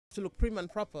to look prim and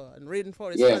proper. And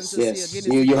Rainforest Yes, Fantasy yes.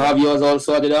 again is You have together. yours all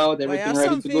sorted out, But I everything have ready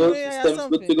to something, go, I have systems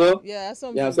good to something. go. Yeah, I have You have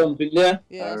something though. something there?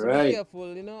 Yeah, All so be right.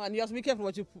 careful, and you have to be careful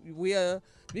what you wear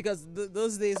because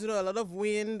those days, a lot of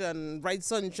wind and bright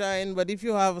sunshine. But if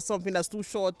you have something that's too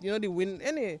short, the wind,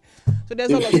 so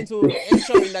there's a lot into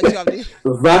ensuring that you have the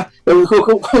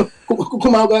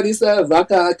Como agora isso é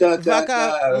vaca,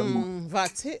 vaca,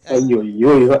 vate,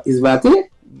 is vate?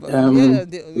 yeah,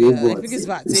 We yeah, I both. think it's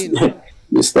vate.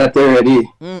 You start already.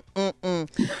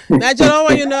 Nigel, how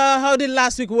are you now? How did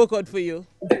last week work out for you?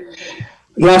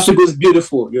 Last week was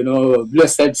beautiful,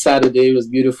 Blessed Saturday was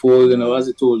beautiful, as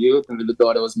I told you. My little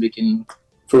daughter was making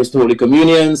first Holy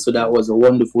Communion, so that was a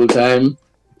wonderful time.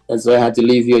 And so I had to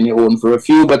leave you on your own for a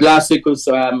few. But last week was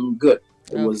good.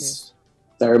 It was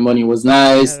ceremony was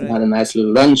nice. All right. Had a nice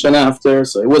little luncheon after,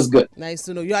 so it was good. Nice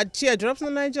to know. You had teardrops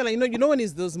in Nigeria. When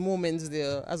it's those moments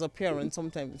there as a parent,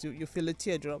 sometimes you feel the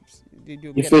teardrops. Did you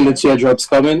You get feel the that? teardrops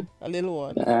coming? A little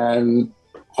one. And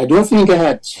I don't think I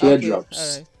had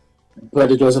teardrops, Okay.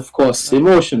 but it was, of course,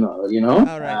 emotional,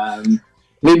 All right.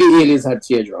 Maybe Elise had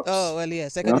teardrops. Oh well,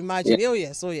 yes, I can imagine. Yeah.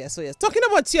 Oh yes. Talking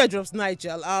about teardrops,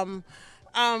 Nigel.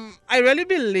 I really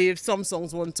believe some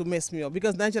songs want to mess me up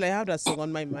because Nigel, I have that song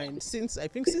on my mind since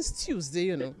Tuesday.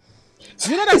 You know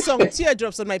that song,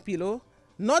 "Teardrops on My Pillow,"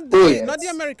 not the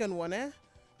American one, eh?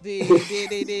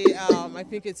 I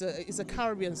think it's a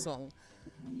Caribbean song.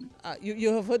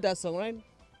 You have heard that song, right?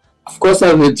 Of course,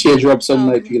 I've heard teardrops on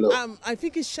my pillow. I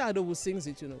think it's Shadow who sings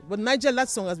it, But Nigel, that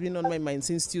song has been on my mind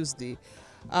since Tuesday.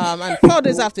 And 4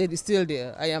 days after it is still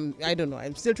there. I don't know.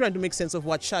 I'm still trying to make sense of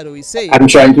what Shadow is saying. I'm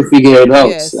trying to figure it out.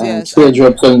 Yes.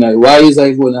 Teardrops on my. Why is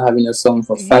Ivona having a song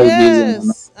for 5 days?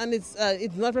 Yes, and it's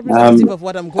not representative of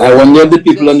what I'm going. I wonder if the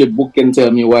people on the book can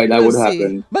tell me why that would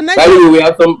happen. But Nigel, by the way, we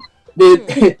have some.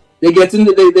 They get in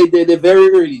they're very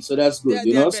early, so that's good,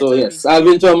 So yes,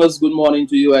 Alvin Thomas, good morning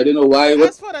to you. I don't know why.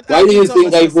 Why do you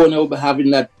think Ivona will be having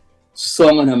that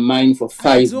song on her mind for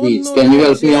 5 days? Can you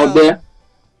help me out there?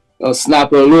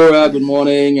 Snapper Laura, good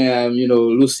morning.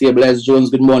 Lucia Bless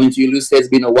Jones, good morning to you. Lucia, it's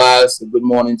been a while, so good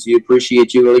morning to you.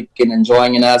 Appreciate you looking and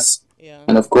joining us. Yeah.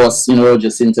 And of course,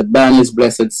 Jacinta Banis,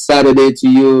 blessed Saturday to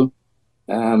you.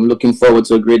 Looking forward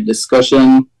to a great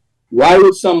discussion. Why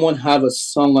would someone have a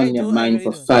song on your mind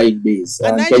for 5 days?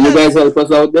 Can you guys help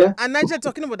us out there? And Nigel,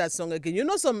 talking about that song again,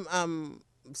 some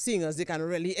singers, they can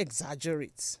really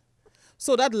exaggerate.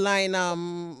 So that line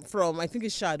from, I think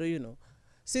it's Shadow,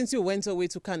 since you went away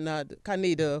to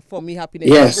Canada for me,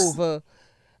 happiness is over.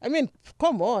 I mean,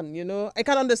 come on, I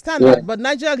can understand that. But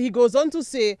Nigel, he goes on to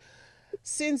say,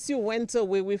 since you went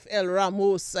away with El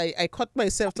Ramos, I caught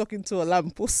myself talking to a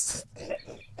lamppost.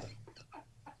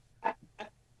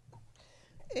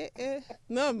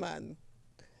 No, man.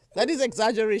 That is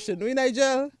exaggeration.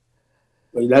 Nigel?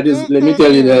 Well, that is, let me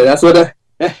tell you, that's what a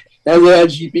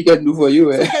GP can do for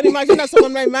you. So you can imagine that song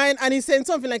on my mind, and he's saying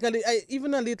something like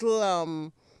even a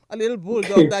little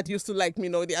bulldog that used to like me,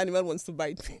 the animal wants to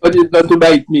bite me. But it's not to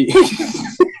bite me.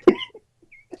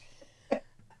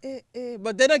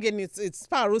 But then again, it's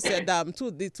Sparrow said the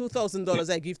 $2,000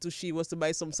 I give to she was to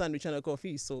buy some sandwich and a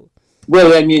coffee. So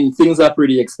well, I mean, things are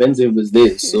pretty expensive these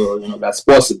days, so that's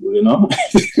possible,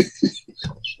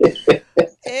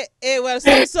 Well,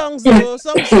 some songs though,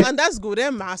 and that's good.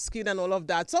 They're masking and all of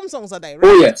that. Some songs are direct.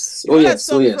 Oh yes,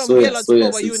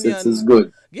 It's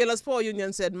good. Gaylord's Power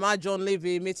Union said, "Ma John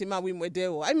Levy, Metima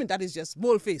Wimwedeo." I mean, that is just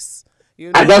boldface.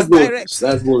 That's boldface.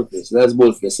 That's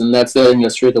boldface, and that's telling you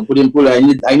straight up. Put him, I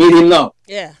need him now.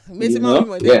 Yeah, Metima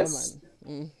Wimwedeo,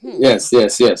 man. Yes.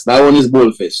 That one is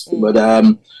boldface, but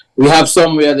we have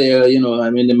some where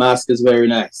the mask is very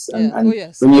nice. And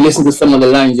when you listen to some of the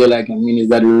lines, you're like, is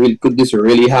that really, could this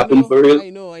really happen for real? I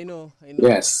know.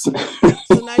 Yes.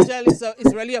 So Nigel,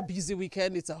 it's really a busy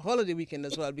weekend. It's a holiday weekend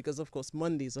as well, because of course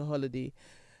Monday is a holiday.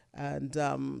 And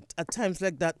at times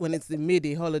like that, when it's the May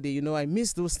Day holiday, I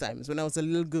miss those times when I was a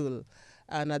little girl.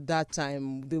 And at that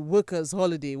time, the workers'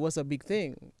 holiday was a big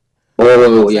thing.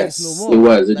 Oh, yes, it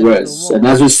was. And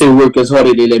as we say workers'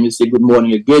 holiday, let me say good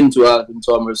morning again to Alvin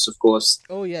Thomas, of course.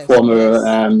 Oh, yes. Former,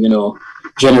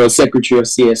 General Secretary of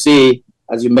CSA,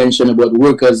 as you mentioned about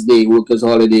Workers' Day, workers'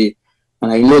 holiday.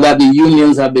 And I know that the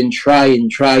unions have been trying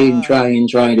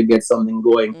to get something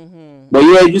going. Mm-hmm. But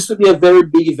yeah, it used to be a very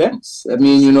big event. I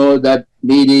mean, that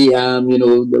lady,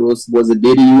 there was a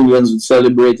day the unions would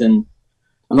celebrate, and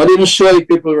I'm not even sure if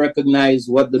people recognize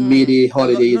what the May Day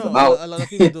holiday is about. A lot of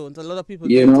people don't. A lot of people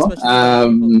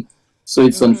don't. So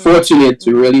it's unfortunate.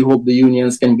 To really hope the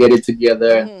unions can get it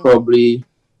together. Probably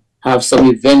have some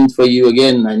event for you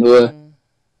again. I know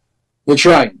they're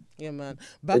trying. Yeah, man.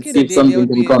 Back in the day, something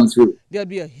can come through. There'd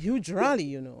be a huge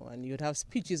rally, and you'd have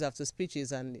speeches after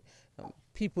speeches, and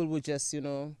people would just,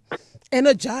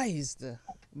 energized.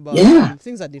 But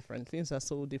things are different. Things are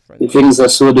so different. Things are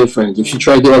so different. If you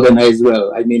try to organize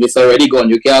well, I mean, it's already gone.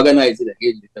 You can't organize it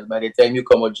again because by the time you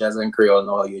come out jazz and Creole,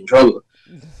 now you're in trouble.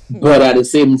 But at the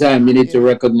same time, you need to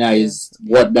recognize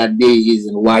what that day is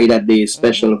and why that day is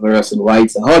special for us and why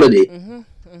it's a holiday.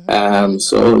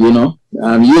 So, union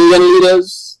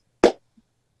leaders,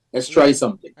 let's try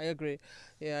something. I agree.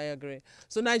 Yeah, I agree.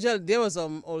 So, Nigel, there was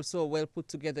also a well put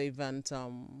together event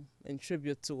in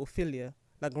tribute to Ophelia,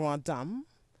 La Grande Dame.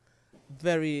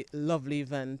 Very lovely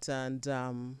event, and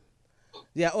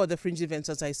there are other fringe events,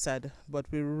 as I said, but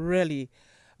we really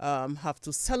have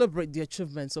to celebrate the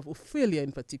achievements of Ophelia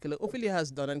in particular. Ophelia has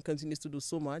done and continues to do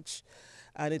so much,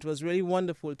 and it was really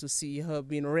wonderful to see her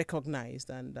being recognized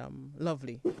and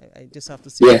lovely. I just have to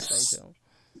say yes.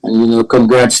 And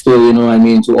congrats to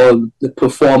to all the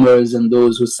performers and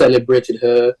those who celebrated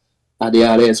her at the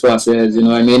Dialysis process.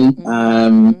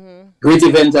 Great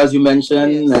event, as you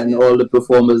mentioned, and all the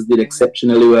performers did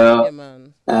exceptionally well.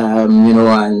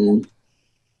 And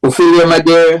Ophelia, my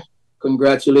dear,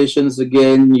 congratulations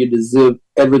again. You deserve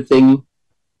everything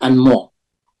and more.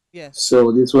 Yes.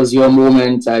 So this was your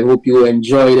moment. I hope you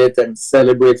enjoyed it and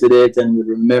celebrated it and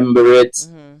remember it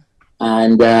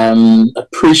and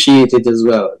appreciate it as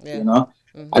well.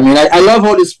 I mean, I love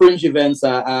how the fringe events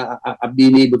are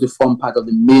being able to form part of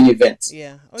the main event.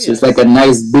 Yeah. So it's like a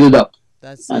nice build-up.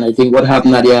 And I think what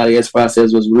happened at the RAS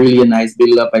process was really a nice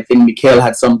build-up. I think Mikhail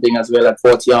had something as well at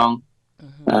Fort Young.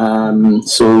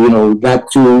 So, that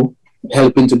too,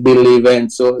 helping to build the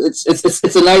event. So it's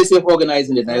a nice way of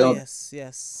organizing it. I love it.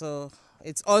 Yes. So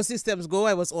it's all systems go.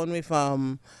 I was on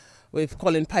with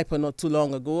Colin Piper not too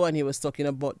long ago, and he was talking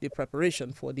about the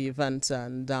preparation for the event.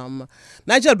 And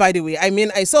Nigel, by the way, I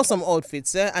mean, I saw some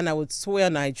outfits, and I would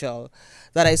swear, Nigel,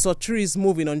 that I saw trees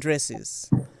moving on dresses.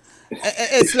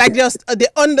 It's like just they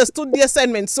understood the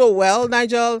assignment so well,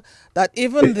 Nigel, that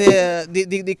even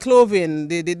the clothing,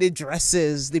 the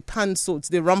dresses, the pantsuits,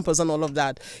 the rompers and all of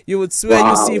that, you would swear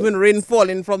you see even rain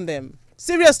falling from them.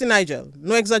 Seriously, Nigel,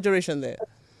 no exaggeration there.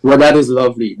 Well, that is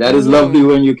lovely. That is lovely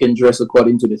when you can dress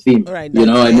according to the theme. Right.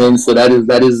 So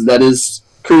that is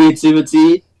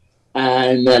creativity,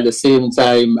 and at the same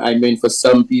time, I mean, for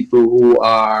some people who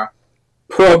are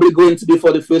probably going to be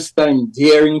for the first time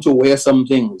daring to wear some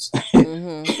things.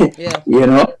 Yeah.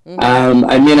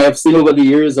 I mean, I've seen over the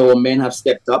years our men have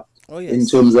stepped up in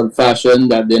terms of fashion,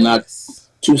 that they're not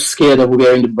too scared of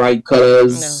wearing the bright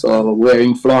colors or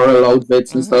wearing floral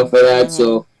outfits and stuff like that.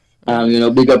 So,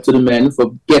 big up to the men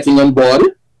for getting on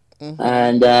board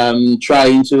and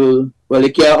trying to, well, they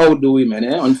can't outdo women,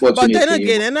 unfortunately. But then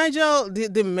again, Nigel,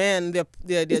 the men,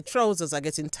 their trousers are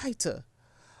getting tighter.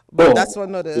 But that's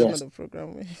another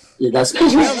program. Yeah, that's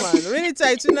man, really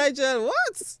tight to Nigel.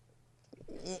 What?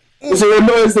 So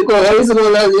I used to go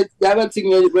the other thing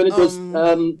when it was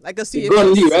like a CFS.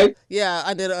 Grundy, right? Yeah,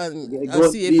 and then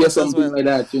CFS or something like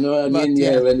that.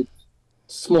 When it's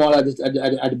small at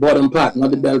the bottom part,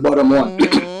 not the bell bottom one.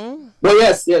 But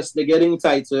yes, they're getting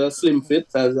tighter, slim fit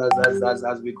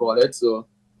as we call it. So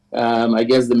I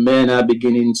guess the men are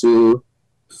beginning to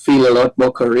feel a lot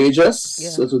more courageous. Yeah,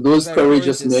 so to those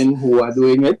courageous men who are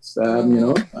doing it,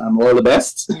 all the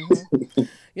best.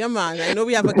 Yeah, man. I know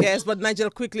we have a guest, but Nigel,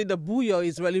 quickly, the bouillon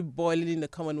is really boiling in the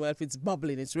Commonwealth. It's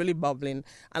bubbling. It's really bubbling.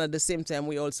 And at the same time,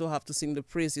 we also have to sing the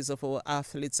praises of our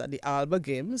athletes at the Alba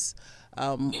Games.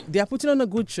 They are putting on a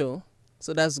good show,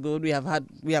 so that's good. We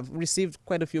have received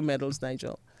quite a few medals,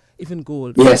 Nigel. Even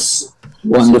gold. Yes.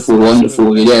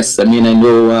 Wonderful. Yes. I mean, I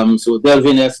know, so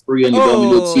Delvin Esprit and the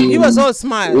W team. He was all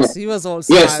smiles. Yeah. He was all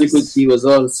smiles. Yes, you could see he was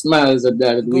all smiles at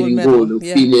that winning gold.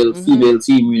 The female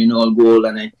team winning all gold.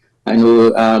 And I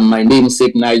know my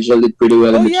namesake Nigel did pretty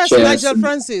well in the chess. Nigel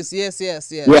Francis. Yes. Yes.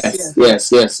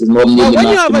 His mom when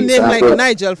you have a name like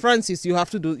Nigel Francis, you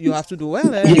have to do well. You have to do well.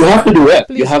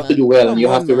 Please, you have to do well, and you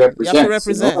have to represent. You have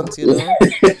to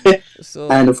represent. So.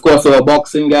 And of course, our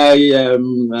boxing guy,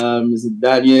 is it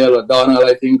Daniel or Donald?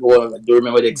 I think, or I don't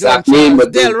remember the exact name,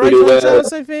 but Delroy John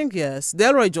Charles, I think. Yes,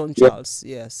 Delroy John Charles.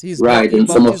 Yes, he's right. And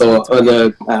some of our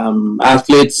other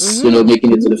athletes,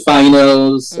 making it to the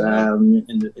finals,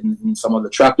 in some of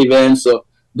the track events. So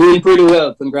doing pretty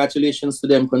well. Congratulations to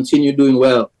them. Continue doing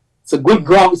well. It's a good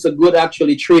ground. It's a good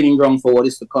actually training ground for what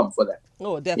is to come for them.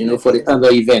 Oh, definitely. For the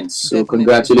other events. So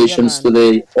congratulations to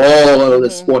all the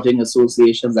sporting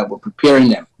associations that were preparing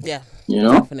them. Yeah.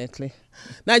 Definitely.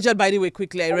 Nigel, by the way,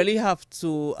 quickly, I really have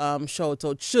to shout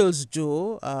out Chills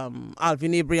Joe,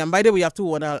 Alvin Abraham. By the way, you have to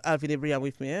warn Alvin Abraham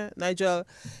with me. Nigel,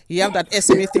 he have that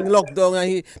SMA thing locked down.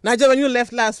 And Nigel, when you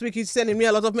left last week, he's sending me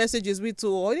a lot of messages with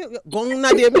too. Gong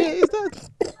Nade, is that?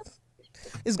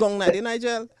 It's Gong Nade,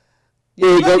 Nigel.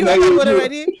 You have that word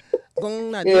already?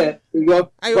 Gong Nade. Yeah, you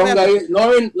got Gonga.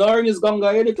 Norin is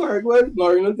Gonga, the correct word.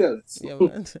 Norin will tell us. Yeah,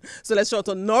 man. So let's shout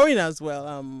out Norin as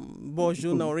well.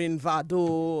 Bonjour, Norin,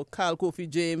 Vado, Carl Kofi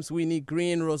James, Winnie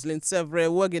Green, Rosalind Sevre,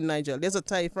 Wugin Nigel. There's a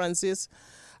Thai Francis,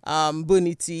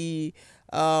 Boniti,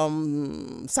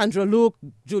 Sandra Luke,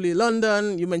 Julie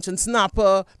London, you mentioned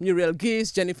Snapper, Muriel Geese,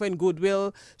 Jennifer in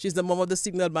Goodwill. She's the mom of the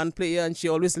Signal Band player and she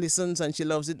always listens and she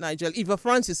loves it, Nigel. Eva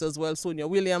Francis as well, Sonia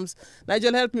Williams.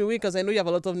 Nigel, help me because I know you have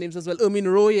a lot of names as well. Ermin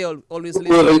Roy always listens.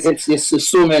 Well, it's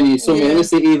so many. Let me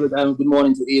say Eva, good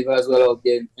morning to Eva as well out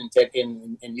there in Tech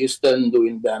in Houston,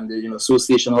 doing the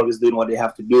association always doing what they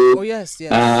have to do. Oh yes,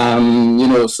 yes.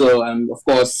 So of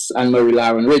course Anne-Marie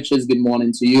Lauren Richards, good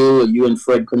morning to you. You and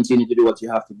Fred continue to do what you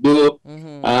have to do.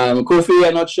 Kofi,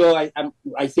 I'm not sure.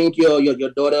 I think your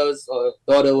daughter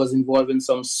was involved in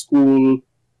some school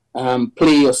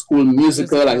play or school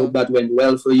musical. I hope that went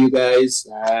well for you guys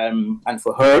and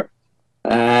for her.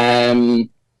 We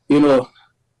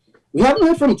haven't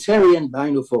heard from Terry and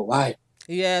Bino for a while.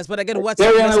 Yes, but I get WhatsApp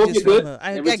Terry, I hope you're good.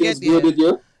 I get good with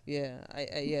you. Yeah,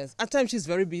 yes. At times she's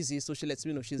very busy, so she lets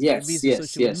me know she's very busy. Yes, so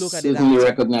she would look at it. Certainly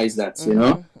recognize that,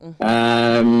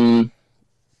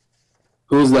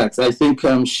 Who's that? I think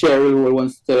Cheryl will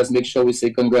want to tell us, make sure we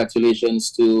say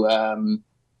congratulations to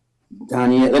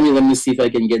Daniel. Let me see if I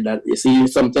can get that. You see,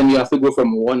 sometimes you have to go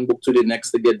from one book to the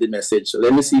next to get the message. So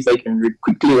let me see if I can read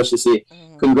quickly what she say.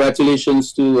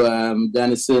 Congratulations to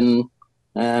Dennison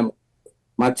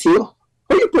Mateo.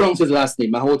 How do you pronounce his last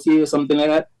name? Mahote or something like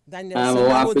that?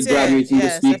 After graduating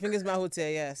this week. I think it's Mahote,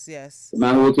 yes.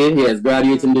 Mahote, yes,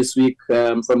 graduating this week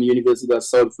from the University of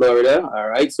South Florida. All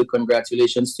right, so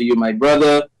congratulations to you, my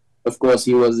brother. Of course,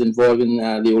 he was involved in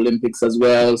the Olympics as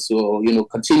well. So,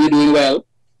 continue doing well.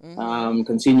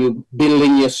 Continue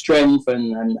building your strength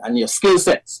and your skill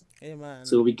sets. Amen.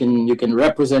 So you can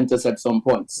represent us at some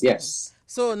points. Yes.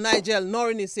 So, Nigel,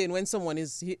 Norin is saying when someone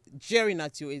is jeering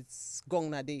at you, it's Gong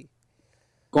Nadi.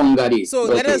 Gongadi. So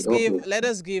let us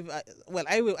give.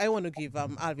 I want to give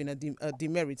Alvin a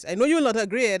demerit. I know you will not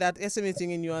agree that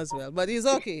estimating in you as well, but it's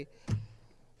okay.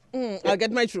 I'll get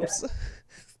my troops.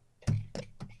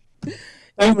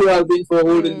 Thank you, Alvin, for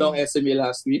holding down SMA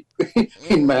last week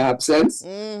in my absence.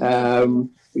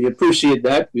 We appreciate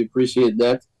that. To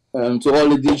all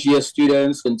the DGS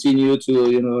students, continue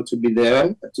to be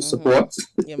there to support.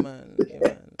 Yeah, man.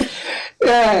 Yeah.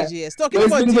 DGS. Talking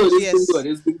about DGS.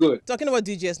 It's been good. Talking about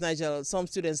DGS, Nigel, some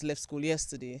students left school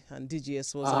yesterday and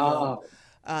DGS was around.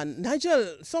 And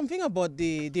Nigel, something about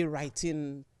the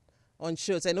writing on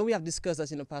shirts. I know we have discussed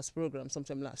that in a past program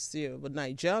sometime last year, but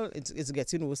Nigel, it's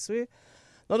getting worse.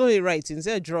 Not only writings,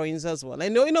 there are drawings as well. I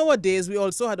know in our days we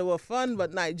also had our fun,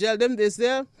 but Nigel, them days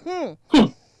there,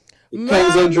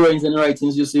 kinds of drawings and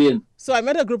writings you see in. So I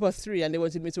met a group of 3 and they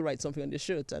wanted me to write something on the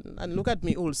shirt and look at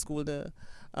me old school, the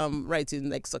writing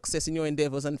like success in your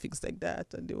endeavors and things like that.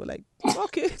 And they were like,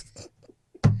 okay.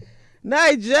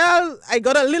 Nigel, I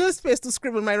got a little space to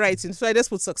scribble my writing, so I just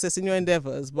put success in your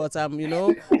endeavors. But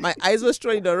my eyes were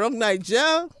straight the wrong.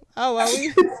 Nigel, how are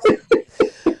we?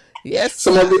 Yes.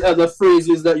 Some of the other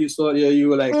phrases that you saw there, you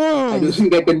were like, I don't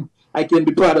think I can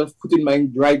be proud of putting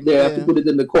mine right there. I have to put it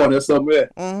in the corner somewhere.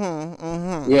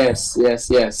 Yes.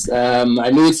 I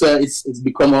know it's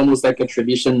become almost like a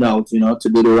tradition now, to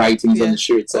do the writings on the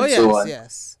shirts and so on.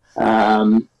 Yes.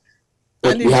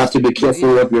 But we have to be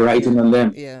careful what we're writing on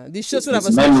them. Yeah, these shirts would have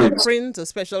a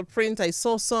special print. I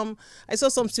saw some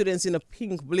students in a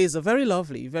pink blazer, very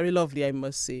lovely, I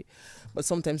must say. But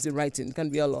sometimes the writing can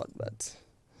be a lot. But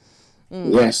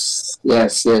yes.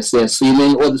 So you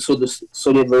mean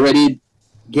so they've already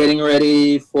getting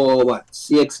ready for what?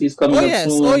 CXC is coming up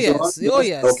soon.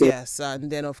 Yes. And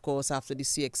then of course after the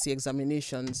CXC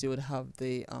examinations, you would have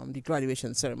the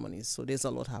graduation ceremonies. So there's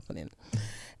a lot happening.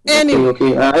 Anyway.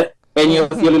 Okay. Any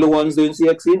of your little ones doing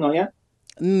CXC? No, yet?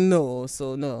 No.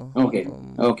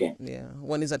 Okay. Yeah.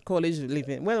 One is at college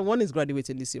living. Well, one is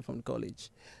graduating this year from college.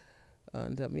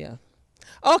 And yeah.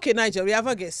 Okay, Nigel, we have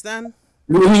a guest, then.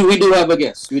 We do have a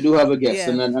guest. Yeah.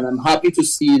 And I'm happy to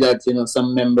see that,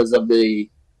 some members of the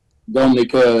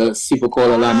Dominica Civil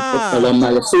Alumni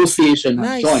Association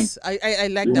have joined. I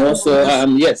like that. So,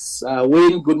 yes,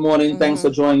 Wayne, good morning. Thanks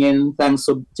for joining in. Thanks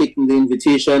for taking the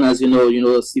invitation. As you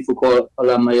know, Civil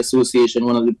Alumni Association,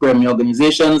 one of the premier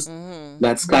organizations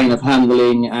that's kind of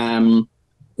handling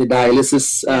the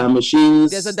dialysis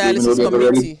machines. There's a dialysis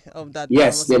committee of that.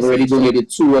 Yes, they've already donated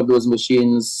 2 of those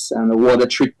machines and a water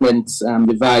treatment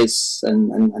device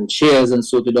and chairs and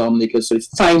so to Dominica. So it's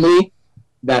timely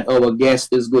that our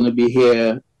guest is going to be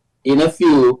here in a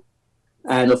few,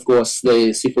 and of course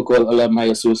the Sifakol Alumni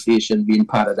Association being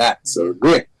part of that. So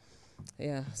great.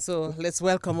 Yeah, so let's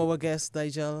welcome our guest,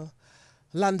 Nigel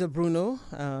Bruno,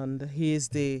 and he is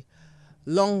the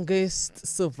longest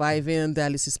surviving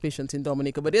dialysis patient in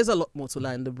Dominica. But there's a lot more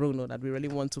to Bruno that we really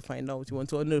want to find out. We want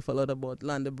to unearth a lot about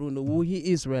Bruno, who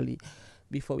he is really,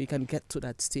 before we can get to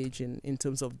that stage in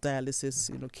terms of dialysis,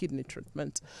 kidney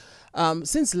treatment.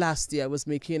 Since last year, I was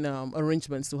making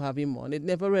arrangements to have him on. It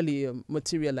never really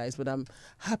materialized, but I'm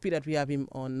happy that we have him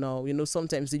on now.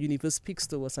 Sometimes the universe speaks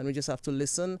to us and we just have to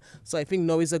listen. So I think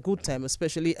now is a good time,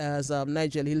 especially as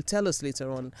Nigel, he'll tell us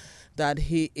later on that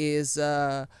he is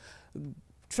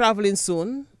traveling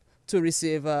soon to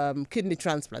receive kidney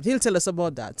transplant. He'll tell us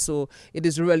about that. So it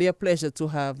is really a pleasure to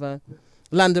have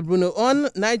Bruno on.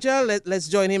 Nigel, let's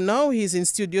join him now. He's in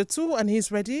Studio 2 and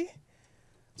he's ready.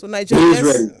 So Nigel, he's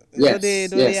ready.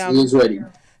 Yes, he's ready.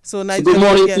 So Nigel, good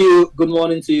morning to you. Good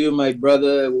morning to you, my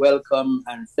brother. Welcome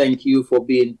and thank you for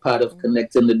being part of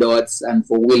Connecting the Dots and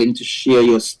for willing to share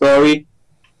your story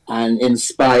and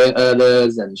inspire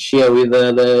others and share with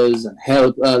others and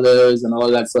help others and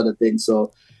all that sort of thing.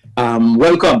 So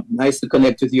welcome. Nice to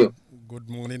connect with you. Good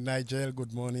morning, Nigel.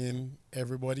 Good morning,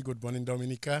 everybody. Good morning,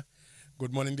 Dominica.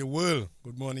 Good morning, the world.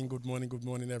 Good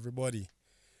morning, everybody.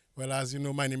 Well, as you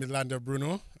know, my name is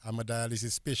Bruno. I'm a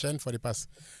dialysis patient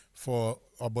for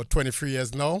about 23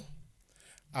 years now.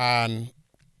 And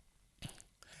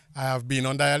I have been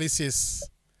on dialysis,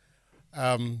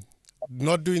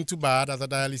 not doing too bad as a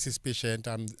dialysis patient.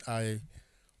 I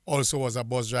also was a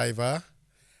bus driver.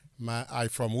 I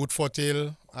from Woodford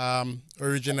Hill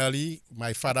originally.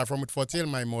 My father from Woodford Hill,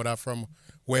 my mother from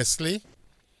Wesley.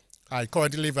 I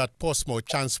currently live at Portsmouth,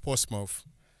 Chance Portsmouth.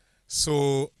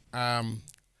 So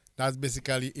that's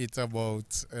basically it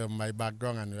about my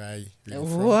background and where I live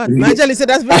from. What? Nigel said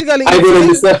that's basically I don't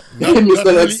understand. Not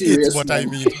really it's what I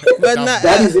mean. But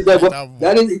that is it.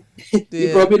 That is it.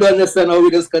 You probably don't understand how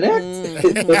we disconnect.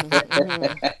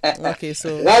 Okay,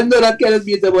 so that cannot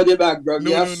be about the background.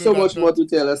 You have so much more to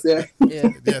tell us there. Yeah.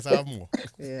 Yes, I have more.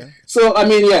 Yeah. So I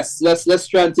mean, yes, let's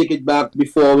try and take it back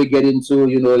before we get into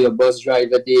your bus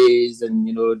driver days and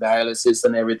dialysis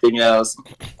and everything else.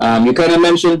 You kind of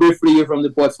mentioned briefly you're from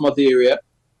the Portsmouth area.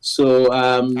 So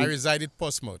I reside in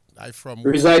Portsmouth.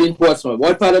 Reside in Portsmouth.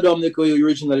 What part of Dominica are you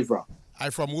originally from? I'm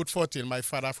from Woodford Hill. My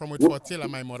father from Woodford Hill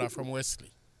and my mother from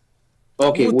Wesley.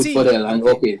 Okay, Woodford Hill.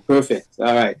 Okay, perfect.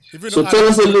 All right. So tell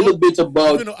us a little bit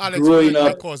about growing up.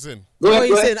 My cousin. Go ahead,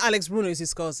 he's saying Alex Bruno is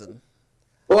his cousin.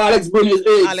 Oh, Alex Bruno is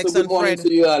age. Alex so good and morning Fred.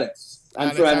 to you, Alex.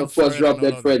 I'm trying to first drop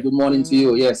that Fred. Good morning to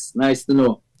you. Yes, nice to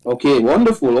know. Okay,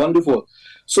 wonderful.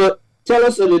 So tell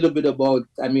us a little bit about,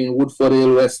 Woodford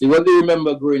Hill, Wesley. What do you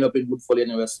remember growing up in Woodford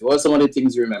Hill and Wesley? What are some of the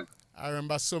things you remember? I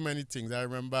remember so many things. I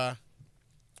remember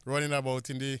running about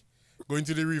going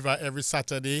to the river every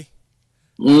Saturday,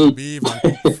 bathe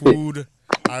and cook food.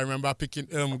 I remember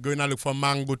going to look for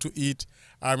mango to eat.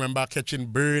 I remember catching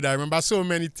bird. I remember so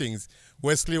many things.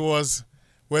 Wesley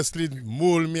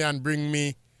mold me and bring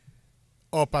me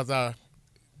up as a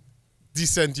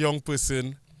decent young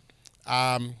person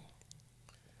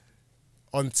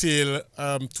until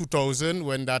 2000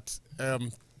 when that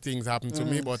things happened to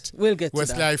me. But we'll get We'll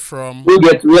to that.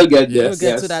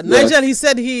 to that. Nigel, he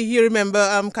said he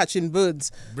remember catching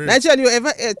birds. Nigel, you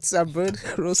ever ate a bird,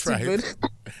 roasted bird?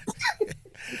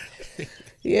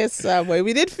 Yes, boy.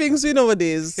 We did things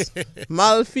nowadays.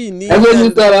 Malfini. And then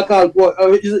you thought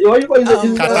what you call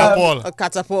it? Catapult. A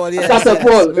catapult, yes. A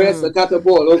catapult, yes, a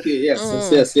catapult. Okay,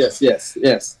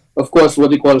 yes. Of course,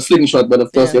 what they call a slingshot, but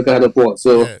of course, your catapult.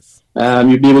 So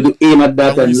you'll be able to aim at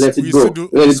that and let it go.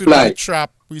 Let it fly.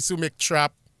 We used to make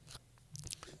trap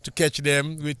to catch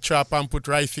them with trap and put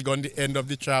rye fig on the end of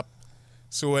the trap.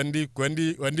 So when the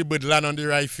bird land on the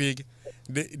rye fig,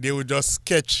 they would just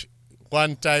catch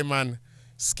one time and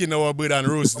skin our bird and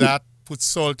roast that, put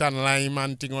salt and lime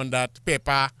and thing on that,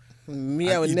 pepper.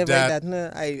 Me, I would never eat that.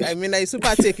 No. I used to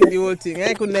partake in the whole thing.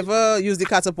 I could never use the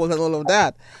catapult and all of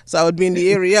that. So I would be in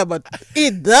the area, but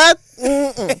eat that?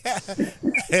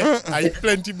 I eat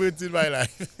plenty birds in my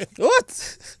life.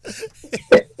 What?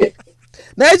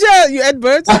 Nigel, you ate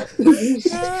birds?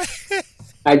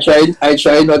 I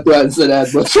tried not to answer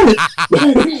that, but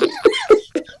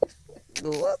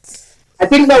what? I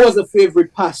think that was a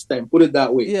favorite pastime, put it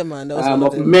that way. Yeah, man. That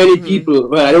was of many people.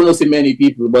 Well, I don't know say many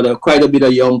people, but quite a bit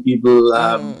of young people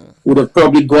would have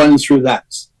probably gone through that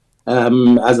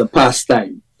as a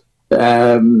pastime.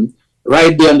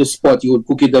 right there on the spot. You would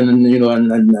cook it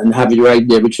and have it right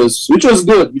there, which was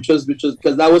good, which was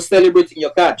because that was celebrating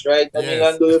your catch, right? I mean,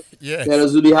 and yes. I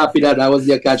was really happy that was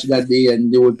their catch that day,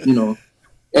 and they would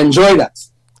enjoy that.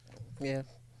 Yeah.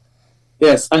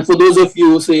 Yes, and for those of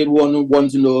you who say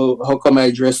want to know how come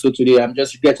I dress so today, I'm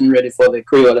just getting ready for the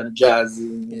Creole and Jazz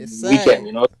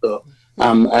weekend, So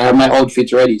I have my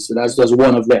outfit ready, so that's just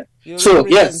one of them. So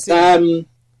yes,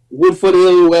 Woodford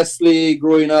Hill, Wesley,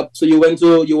 growing up. So you went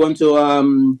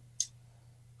to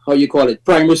how you call it,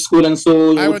 primary school and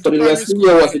so. I went to primary school.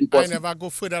 I never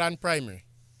go further than primary.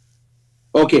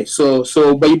 Okay, so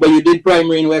but you did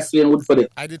primary in Wesley and Woodford Hill.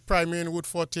 I did primary in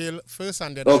Woodford Hill first,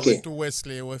 and then I went to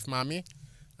Wesley with mommy,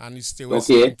 and we stayed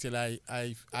Wesley until I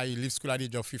leave school at the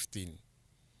age of 15.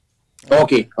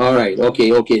 Okay, all right,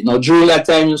 okay. Now during that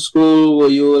time in school, were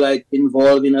you like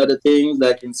involved in other things,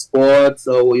 like in sports,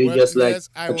 or were you just like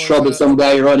a troublesome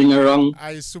guy running around?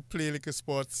 I used to play like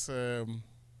sports,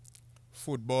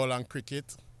 football and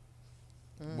cricket,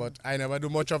 but I never do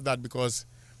much of that because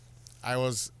I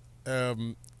was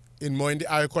in more in the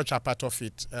agriculture part of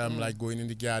it, like going in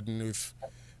the garden with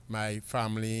my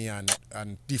family and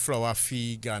deflower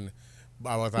fig, and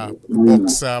I was a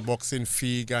boxer, boxing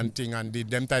fig and thing, and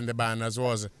them time the banners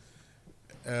was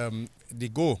they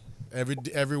go every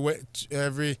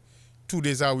 2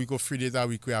 days a week or 3 days a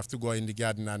week we have to go in the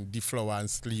garden and deflower and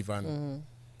sleeve and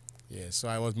so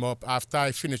I was more after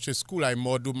I finished the school I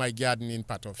more do my gardening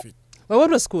part of it. Well, what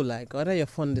was school like? What are your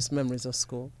fondest memories of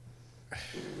school?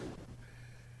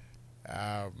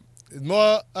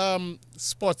 More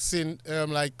sports in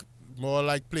like more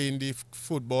like playing the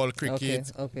football,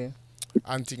 cricket,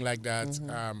 and things like that.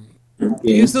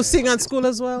 You used to sing at school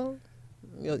as well?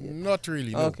 Not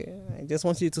really. No. Okay, I just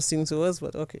want you to sing to us,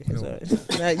 but okay, no.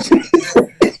 That's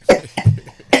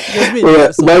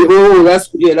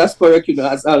correct.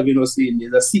 As Alvin was saying,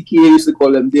 the CKA used to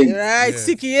call them things. Right,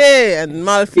 CKA and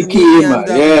Malfi.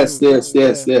 Yes.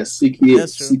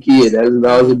 CKA.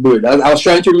 That was a bird. I was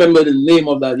trying to remember the name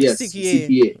of that. Yes,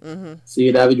 CKA. So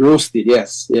you'd have it roasted.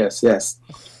 Yes.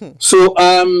 So,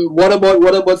 what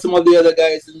about some of the other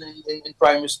guys in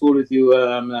primary school with you?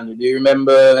 Do you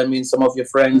remember? I mean, some of your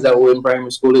friends that were in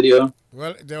primary school with you.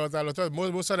 Well, there was a lot of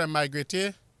most of them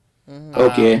migrated.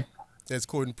 Okay. There's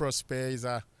Cohen Prosper. He's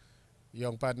a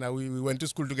young partner. We went to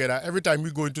school together. Every time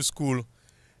we go into school,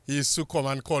 he used to come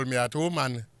and call me at home,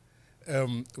 and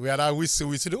we had a whistle.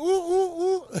 We said, ooh,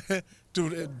 ooh, ooh,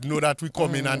 to know that we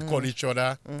come in and call each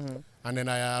other. And then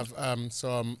I have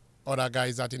some other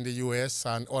guys that in the US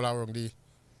and all around the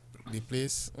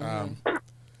place.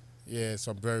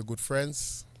 Some very good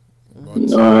friends.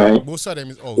 But all right. Most of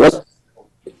them is out.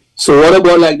 So what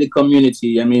about like the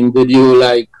community? I mean,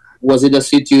 was it a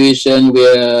situation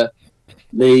where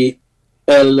the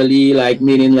elderly, like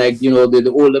meaning like,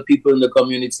 the older people in the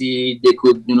community, they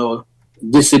could,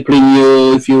 discipline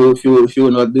you if you were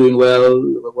not doing well?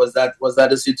 Was that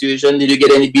a situation? Did you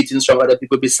get any beatings from other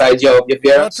people besides your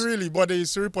parents? Not really, but they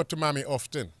used to report to mommy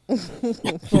often.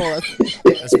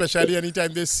 Especially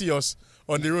anytime they see us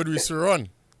on the road, we used to run.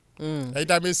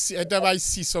 Anytime I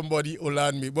see somebody older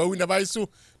than me, but we never used to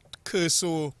curse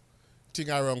or thing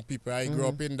around people. I grew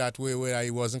up in that way where I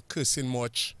wasn't cursing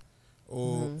much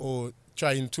or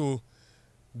trying to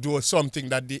do something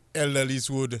that the elderlies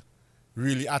would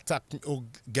really attack me or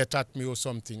get at me or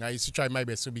something. I used to try my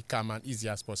best to be calm and easy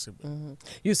as possible.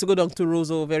 You used to go down to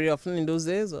Roseau very often in those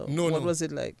days? Or No. What was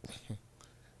it like?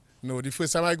 No, the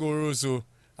first time I go Roseau,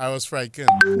 I was frightened.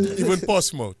 Even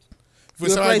Portsmouth.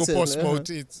 First time I go Portsmouth,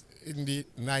 it's in the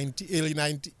early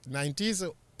 90s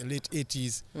or late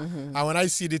 80s. And when I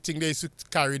see the thing, they used to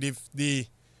carry the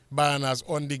banners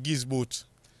on the geese boat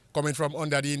coming from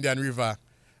under the Indian River.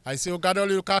 I say, oh God,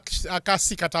 look at a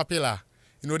sea caterpillar.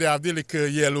 They have the little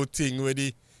yellow thing where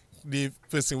the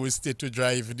person will stay to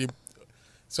drive.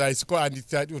 So I used to go, and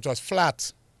it was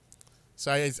flat.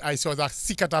 So I saw that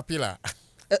sea caterpillar.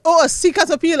 A sea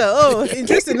caterpillar. Oh,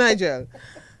 interesting, Nigel.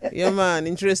 Yeah, man,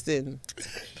 interesting.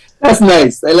 That's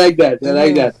nice. I like that.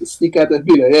 The sea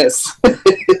caterpillar, yes.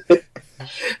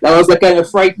 That was the kind of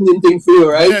frightening thing for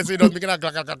you, right? Yes, it was making a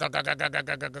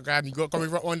and you go coming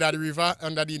from under the river,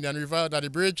 under the Indian River, under the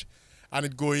bridge, and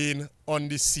it going on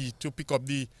the sea to pick up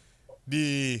the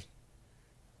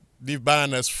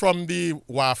banners from the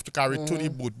wharf to carry to the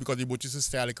boat, because the boat used to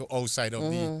stay like outside of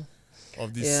the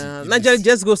sea. Nigeria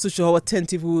just goes to show how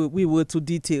attentive we were to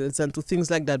details and to things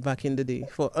like that back in the day.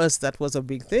 For us, that was a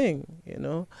big thing,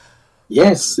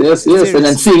 Yes. Seriously. And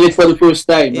then seeing it for the first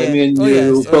time. Yeah. I mean,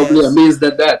 you're probably amazed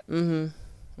at that.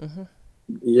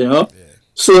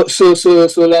 So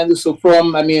Lando, so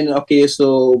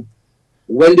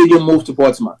when did you move to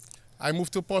Portsmouth? I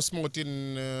moved to Portsmouth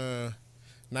in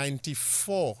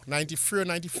 94, 93 or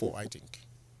 94, I think.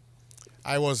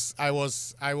 I was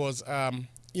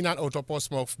in and out of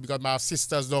Portsmouth because my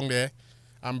sisters down there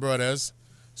and brothers,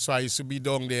 so I used to be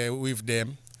down there with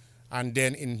them. And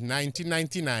then in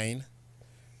 1999,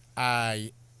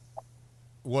 I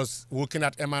was working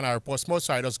at M&R Portsmouth,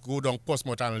 so I just go down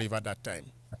Portsmouth and live at that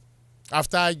time.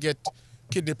 After I get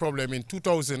kidney problem in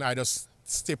 2000, I just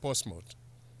stay Portsmouth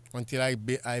until I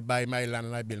buy my land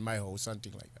and I build my house,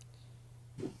 something like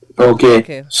that.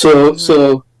 Okay.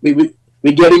 So we're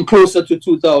getting closer to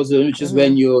 2000, which is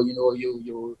when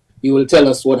you will tell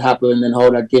us what happened and how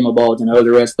that came about and all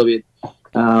the rest of it.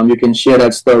 You can share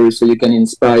that story so you can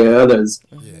inspire others.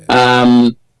 Yeah.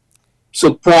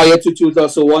 So prior to 2000,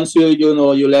 so once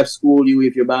you left school, you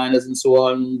with your banners and so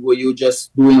on, were you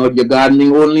just doing all your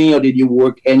gardening only, or did you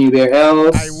work anywhere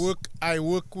else? I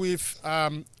work with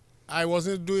I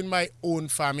wasn't doing my own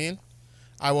farming.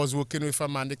 I was working with a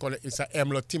man, they call it, it's a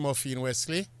Emlo Timothy in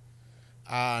Wesley,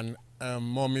 and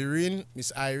Mommy Irene,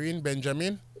 Miss Irene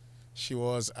Benjamin, she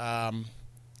was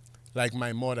like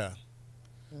my mother.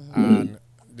 And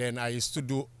then I used to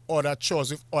do other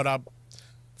chores with other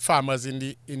farmers in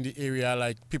the area,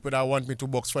 like people that want me to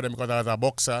box for them because I was a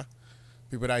boxer,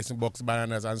 people that used to box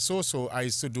bananas and so I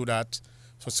used to do that.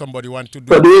 So somebody want to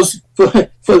do for those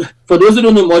who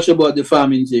don't know much about the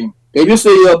farming thing, if you say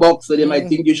you're a boxer, they might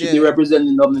think you should be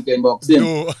representing Dominica in boxing.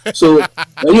 No. So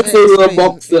when you say you're a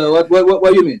boxer, what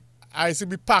do you mean? I used to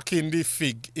be packing the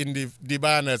fig in the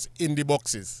bananas in the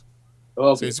boxes.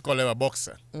 Okay. So you used to call them a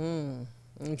boxer.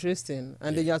 Interesting.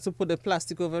 And then you have to put the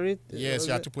plastic over it? Yes,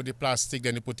 you have to put the plastic,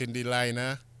 then you put in the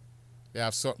liner. They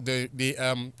have they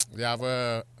have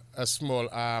a small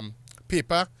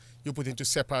paper you put in to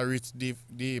separate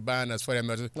the bananas for them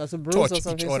not to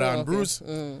touch each other and bruise.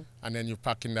 And then you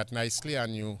pack in that nicely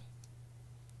and you...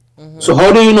 So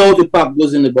how do you know the pack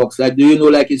goes in the box? Like, do you know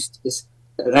like it's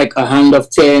like a hand of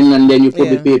 10 and then you put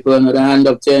the paper, another hand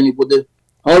of 10, you put the...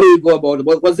 How do you go about it?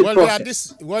 What's the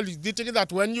process? The thing is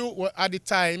that when you, at the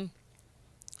time,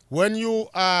 when you,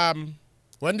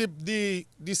 when the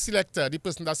selector, the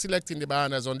person that's selecting the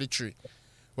bananas on the tree,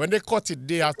 when they cut it,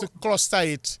 they have to cluster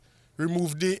it,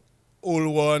 remove the old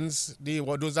ones,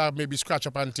 those are maybe scratch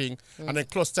up and thing, and then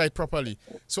cluster it properly.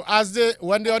 So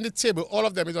when they're on the table, all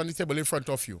of them is on the table in front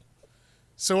of you.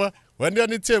 So when they're on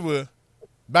the table,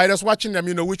 by just watching them,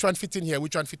 you know which one fit in here,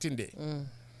 which one fit in there.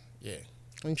 Yeah.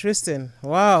 Interesting.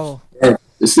 Wow. Yeah.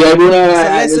 You see,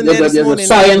 there's a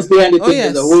science behind the thing.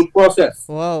 There's a whole process.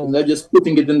 Wow. You're not just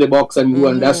putting it in the box and you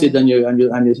and that's it, and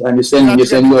you send you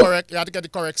go. You have to get the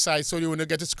correct size so you won't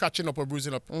get it scratching up or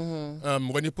bruising up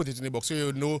when you put it in the box. So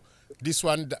you know this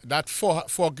one, that four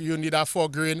you need that 4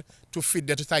 grain to fit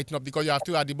there to tighten up because you have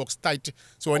to have the box tight.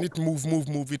 So when it move,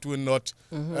 it will not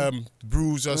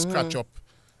bruise or scratch up.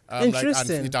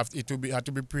 Interesting. And it had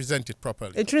to be presented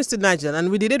properly. Interesting, Nigel.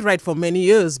 And we did it right for many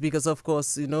years because, of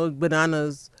course,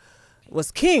 bananas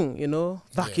was king,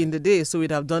 back in the day. So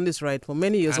we'd have done this right for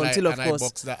many years I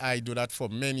do that for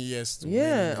many years too.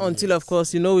 Yeah, until, of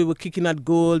course, we were kicking at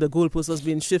goal. The goalpost was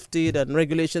being shifted and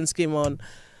regulations came on.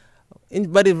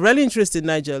 But it's really interesting,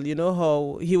 Nigel,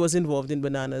 how he was involved in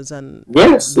bananas. And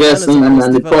yes, and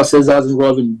the process was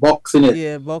involved in boxing it.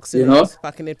 Yeah, boxing it,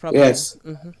 packing it properly. Yes.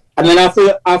 And then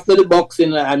after the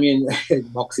boxing,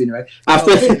 boxing, right?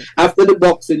 After the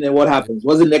boxing, then what happens?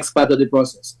 What's the next part of the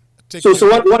process? So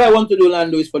what I want to do,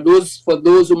 Lando, is for those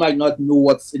who might not know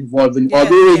what's involved in,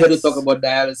 although we're here to talk about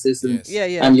dialysis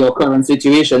and your current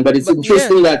situation, but it's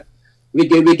interesting that we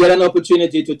get an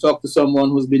opportunity to talk to someone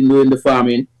who's been doing the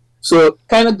farming. So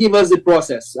kind of give us the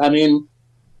process.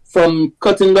 From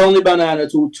cutting down the banana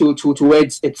to where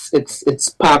it's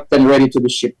packed and ready to be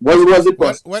shipped. What was the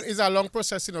process? Well, it's a long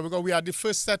process, because we had the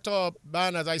first set of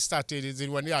bananas I started is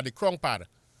when they had the crown pad.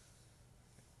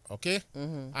 Okay?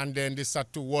 And then they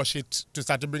start to wash it,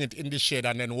 to bring it in the shade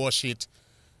and then wash it,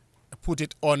 put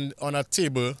it on a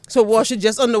table. So wash it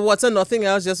just on the water, nothing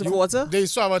else, just with water? They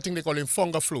used to have a thing they call it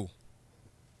fungal flow.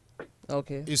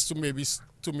 Okay. It's to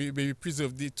maybe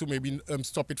preserve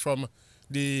stop it from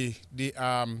the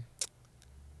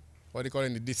what do you call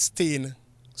it? The stain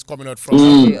is coming out from.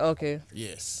 Okay.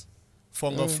 Yes,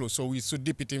 fungal flow. So we should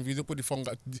dip it in. We put it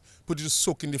to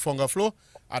soak in the fungal flow,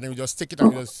 and then we just take it and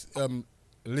we just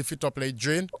lift it up like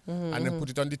drain, and then put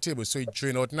it on the table so it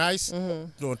drain out nice.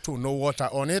 No water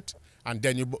on it, and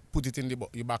then you put it in the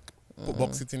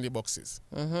box it in the boxes.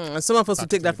 And some of us will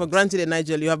take that for granted in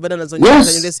Nigeria. You have bananas on your plate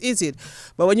and you just eat it.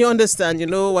 But when you understand,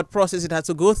 what process it has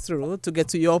to go through to get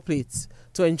to your plate,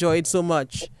 to enjoy it so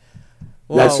much.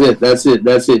 Wow. That's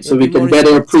it. So we can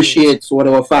better appreciate what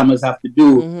our farmers have to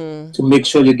do to make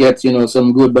sure you get,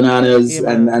 some good bananas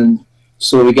and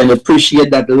so we can appreciate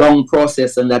that long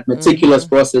process and that meticulous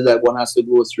process that one has to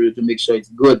go through to make sure it's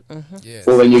good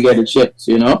for when you get it shipped,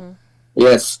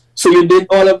 Yes. So you did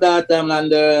all of that,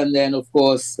 Lander, and then of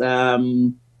course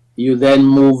you then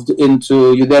moved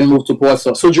to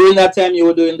Portsmouth. So during that time you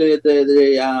were doing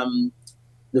the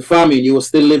farming. You were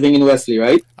still living in Wesley,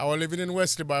 right? I was living in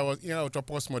Wesley, but I was in and out of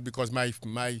Portsmouth because my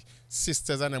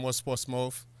sisters and them was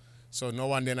Portsmouth. So no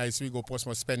one then I used to go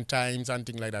Portsmouth, spend times and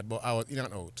things like that. But I was in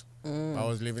and out. I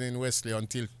was living in Wesley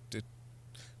until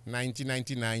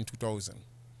 1999, 2000.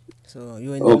 So you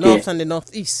were in the north and the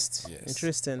northeast. Yes.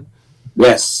 Interesting.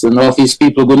 Yes, the Northeast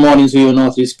people. Good morning to you,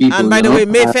 Northeast people. And by the way,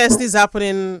 Mayfest is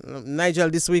happening, Nigel,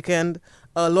 this weekend.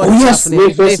 Yes,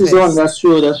 Mayfest is on. That's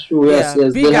true. Yes.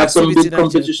 They have some big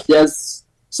competition. There's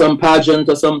some pageant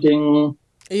or something.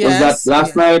 Yes. Was that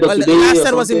last night or today? Last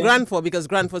night was in Grandford because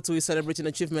Grandford too is celebrating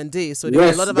Achievement Day. So there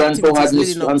were a lot of activities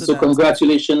leading up to that.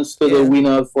 Congratulations to the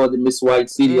winner for the Miss White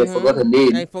City. I forgot her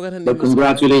name. But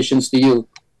congratulations to you.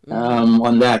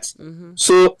 On that.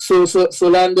 So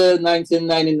Lander,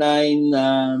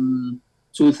 1999,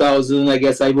 2000, I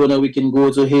guess, we can go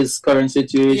to his current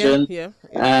situation.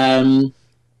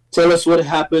 Tell us what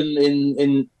happened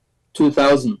in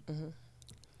 2000.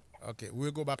 Okay, we'll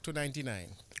go back to 99.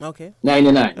 Okay.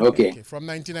 99, okay. From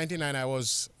 1999, I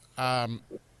was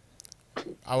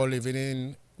living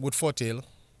in Woodford Hill.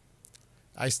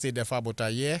 I stayed there for about a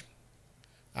year.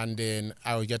 And then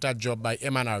I would get a job by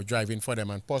M&R driving for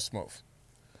them in Portsmouth.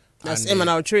 That's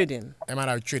M&R Trading?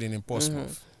 M&R Trading in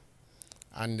Portsmouth.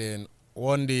 And then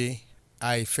one day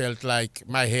I felt like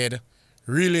my head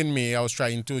reeling me. I was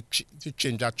trying to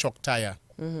change a truck tire.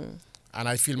 And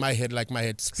I feel my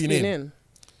head spinning.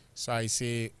 So I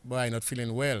say, boy, I'm not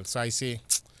feeling well. So I say,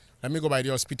 let me go by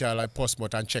the hospital at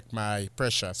Portsmouth and check my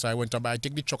pressure. So I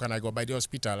take the truck and I go by the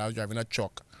hospital. I was driving a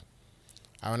truck.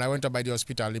 And when I went up by the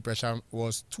hospital, the pressure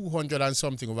was 200 and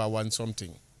something over 1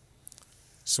 something.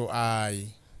 So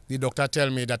the doctor tell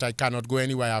me that I cannot go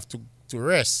anywhere. I have to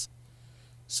rest.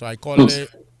 So I called the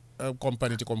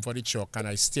company to come for the truck, and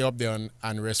I stay up there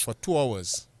and rest for 2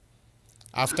 hours.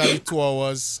 After the 2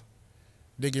 hours,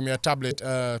 they give me a tablet,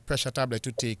 pressure tablet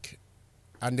to take,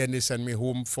 and then they send me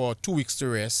home for 2 weeks to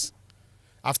rest.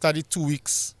 After the 2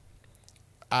 weeks,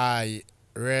 I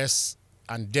rest.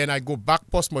 And then I go back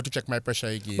Portsmouth to check my pressure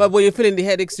again. But were you feeling the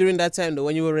headaches during that time, though,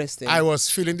 when you were resting? I was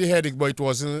feeling the headache, but it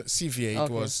wasn't severe. It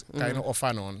was kind of off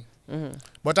and on.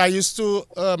 But I used to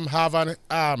have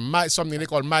something they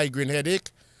call migraine headache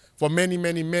for many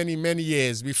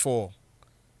years before.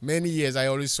 Many years, I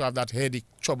always used to have that headache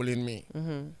troubling me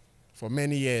for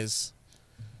many years.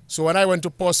 So when I went to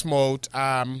Portsmouth,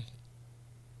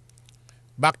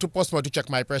 back to Portsmouth to check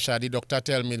my pressure, the doctor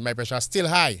tell me my pressure is still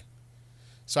high.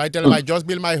 So I tell him I just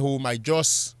build my home. I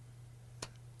don't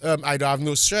have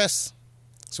no stress.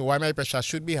 So why my pressure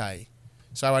should be high?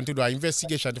 So I want to do an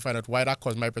investigation to find out why that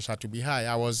caused my pressure to be high.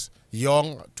 I was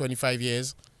young, 25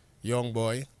 years, young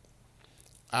boy.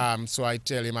 So I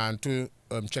tell him I want to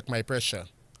check my pressure.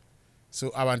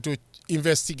 So I want to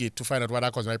investigate to find out why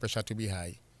that caused my pressure to be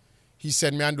high. He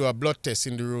sent me and do a blood test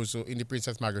in the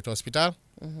Princess Margaret Hospital.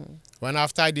 When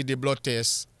after I did the blood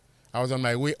test, I was on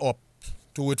my way up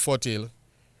to Woodford Hill.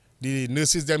 The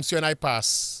nurses them see when I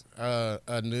pass,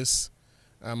 a nurse,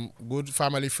 good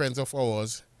family friends of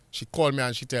ours, she called me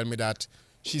and she tell me that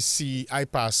she see I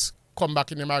pass, come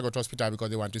back in the Margaret Hospital because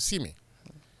they want to see me.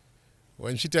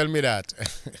 When she tell me that,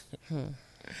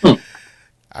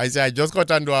 I say I just got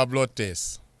and do a blood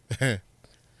test.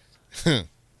 She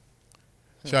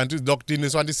want to, doctor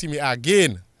nurse want to see me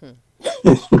again.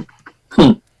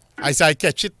 I say I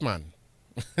catch it, man.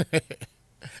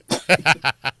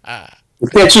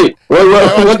 Catch it.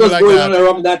 What was going on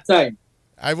around that time?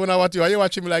 I wonder what you are you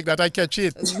watching me like that. I catch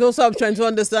it. No, so I'm trying to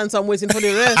understand. So I'm waiting for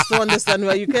the rest to understand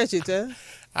where you catch it.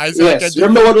 I said, yes.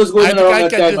 Remember what was going on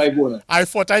around that time, my boy? I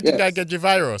thought I think I get the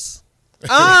virus.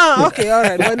 Okay, all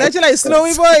right. Well, naturally, it's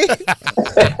snowy boy.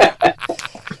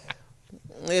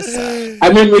 Yes.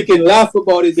 I mean, we can laugh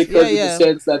about it because in the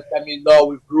sense that now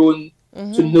we've grown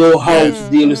to know how to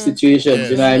deal with situations.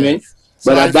 You know what I mean?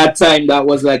 But at that time, that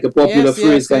was like a popular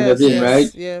phrase kind of thing,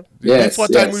 right? Yeah. Before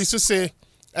time, we used to say,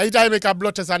 anytime you make a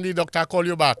blood test and the doctor call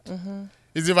you back,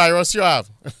 is the virus you have?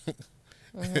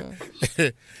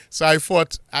 So I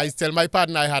thought, I tell my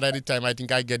partner I had at the time, I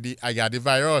think I got the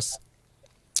virus.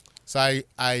 So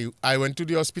I went to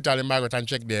the hospital in Margaret and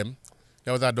checked them.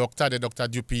 There was a doctor, the Dr.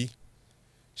 Dupi.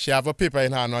 She have a paper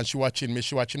in her hand and she watching me.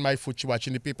 She watching my foot, she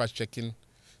watching the papers checking.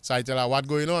 So I tell her what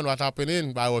going on, what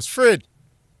happening. But I was afraid.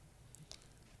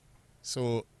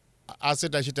 So I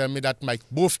said that she told me that my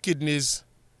both kidneys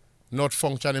not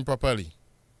functioning properly.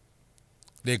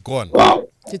 They're gone. Wow.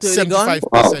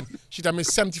 75%. Wow. She told me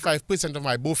 75% of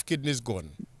my both kidneys gone.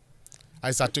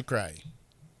 I started to cry.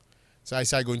 So I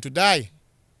said, I'm going to die.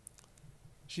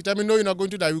 She told me, no, you're not going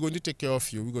to die. We're going to take care of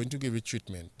you. We're going to give you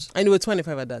treatment. And you were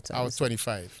 25 at that time? I was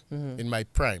 25 in my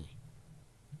prime.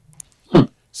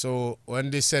 So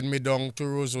when they sent me down to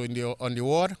Roseau on the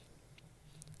ward,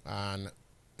 and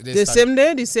the same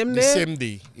day? The same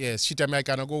day, yes. She told me I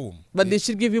cannot go home. But they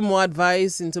should give you more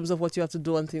advice in terms of what you have to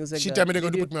do and things like that. She told me they're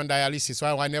going to put me on dialysis,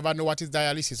 so I never know what is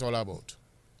dialysis all about.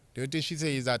 The only thing she says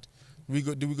is that we're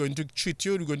going to treat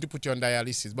you, we're going to put you on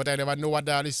dialysis, but I never know what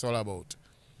dialysis is all about.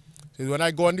 So when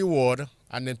I go on the ward,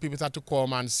 and then people start to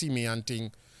come and see me and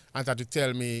start to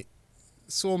tell me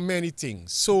so many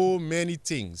things.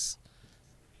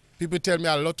 People tell me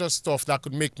a lot of stuff that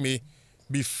could make me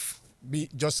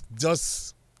just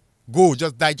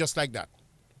die just like that.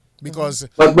 Because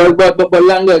but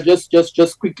Langa,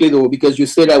 just quickly though, because you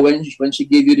said that when she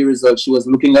gave you the results, she was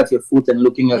looking at your foot and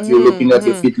looking at you, looking at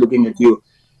your feet, looking at you.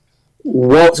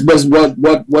 What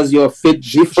was your feet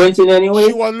different in any way?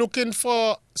 She was looking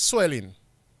for swelling.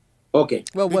 Okay.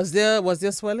 Well, was there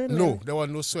swelling? No, there was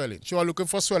no swelling. She was looking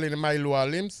for swelling in my lower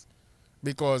limbs,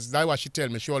 because that's what she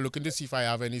told me. She was looking to see if I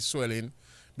have any swelling,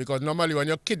 because normally when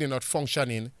your kidney not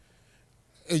functioning,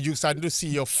 you start to see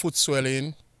your foot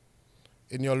swelling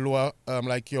in your lower,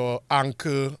 like your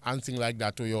ankle and things like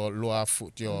that, or your lower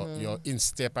foot, your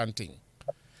instep and thing.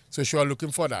 So she was looking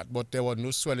for that, but there was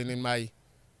no swelling in my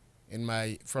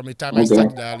from the time I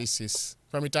started dialysis,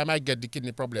 from the time I get the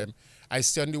kidney problem, I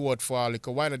stay on the ward for a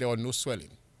little while, there was no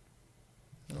swelling.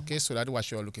 Okay, so that's what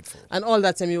she was looking for. And all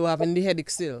that time you were having the headache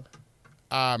still?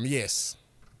 Yes.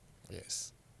 Yeah.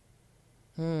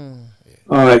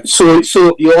 All right, so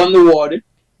you're on the ward.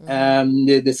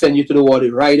 They send you to the ward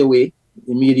right away,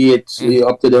 immediately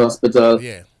up to the hospital.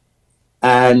 Yeah.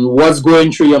 And what's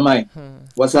going through your mind?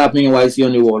 What's happening while you're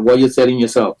on the ward? What are you telling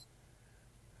yourself?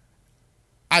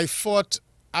 I thought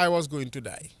I was going to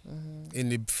die in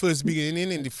the first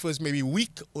beginning, in the first maybe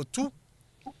week or two,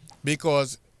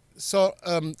 because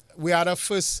we had the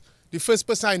first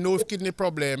person I know with kidney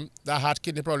problem that had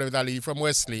kidney problem, that lady from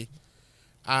Wesley,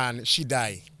 and she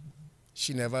died.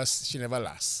 She never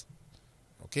lasts.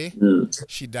 Okay?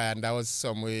 She died, and that was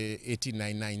somewhere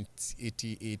 89,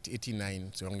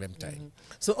 around them time.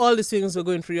 So all these things were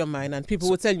going through your mind, and people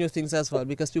would tell you things as well,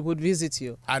 because people would visit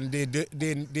you. And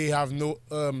they have no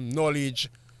knowledge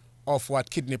of what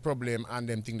kidney problem and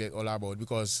them thing they're all about,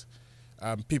 because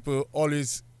people all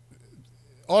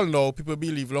know, people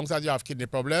believe, long as you have kidney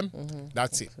problem,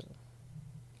 that's it.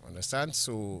 Understand?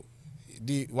 So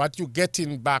what you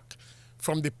getting back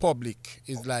from the public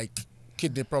is like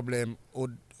kidney problem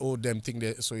or them thing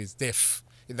that, so it's death.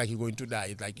 It's like you're going to die.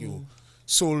 It's like you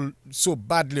so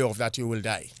badly off that you will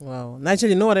die. Wow. Nigel,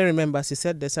 you know what I remember as you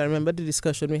said this? I remember the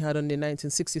discussion we had on the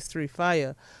 1963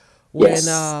 fire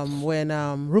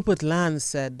when Rupert Land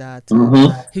said that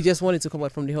he just wanted to come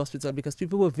out from the hospital because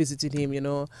people were visiting him, you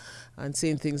know, and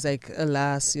saying things like,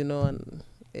 alas, you know, and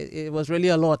it was really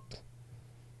a lot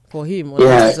for him on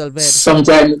the hospital bed.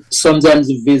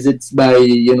 Sometimes visits by,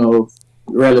 you know,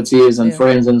 relatives and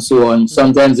friends and so on,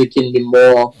 sometimes it can be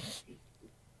more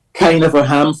kind of a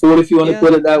harmful, if you want to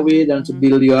put it that way, than to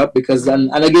build you up, because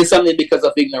and again, something because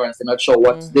of ignorance, they're not sure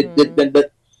what they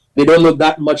don't know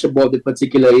that much about the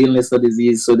particular illness or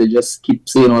disease, so they just keep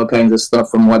saying all kinds of stuff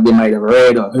from what they might have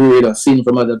read or heard or seen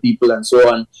from other people and so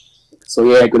on. So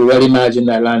yeah, I could well imagine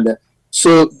that, Landa.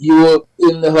 So you were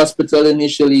in the hospital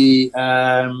initially.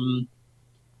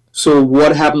 So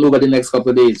what happened over the next couple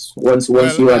of days once you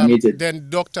were admitted? Then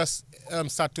doctors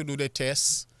start to do the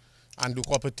tests and do a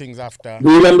couple of things after. Do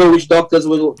you remember which doctors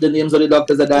were the names of the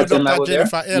doctors at that time? Dr.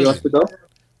 Jennifer Elwin,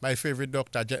 my favorite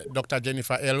doctor, Dr.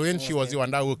 Jennifer Elwin. She was the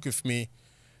one that worked with me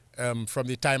from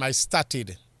the time I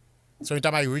started. So the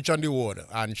time I reached on the ward,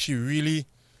 and she really,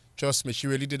 trust me, she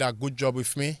really did a good job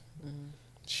with me.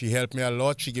 She helped me a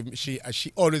lot.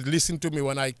 She always listened to me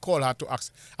when I call her to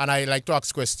ask, and I like to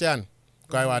ask questions.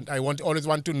 I always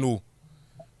want to know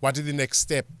what is the next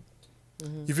step.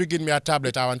 If you give me a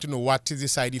tablet, I want to know what is the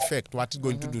side effect, what it's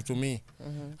going to do to me.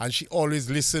 And she always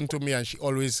listened to me, and she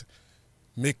always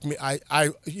make me. I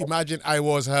imagine I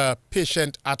was her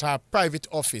patient at her private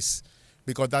office,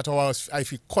 because that's how I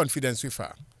feel confidence with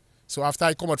her. So after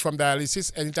I come out from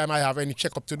dialysis, anytime I have any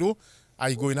checkup to do,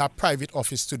 I go in her private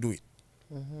office to do it.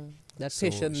 That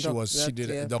patient, she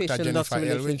did Dr. Jennifer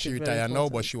Elwin. She retired now,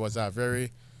 but she was a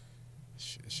very.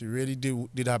 She really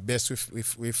did her best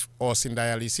with us in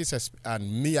dialysis,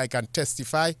 and me, I can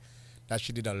testify that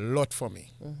she did a lot for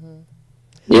me.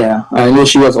 Yeah, I know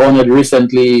she was honored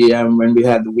recently when we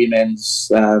had the Women's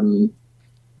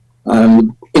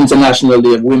International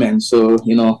Day of Women. So,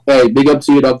 hey, big up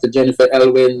to you, Dr. Jennifer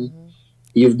Elwin.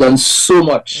 You've done so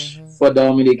much for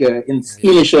Dominica in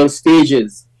initial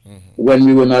stages when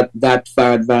we were not that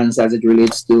far advanced as it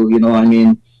relates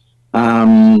to,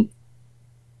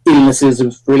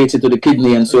 illnesses related to the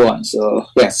kidney and so on. So,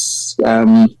 yes,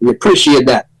 we appreciate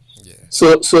that.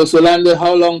 So, Lando,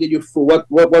 how long did you? What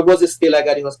was the stay like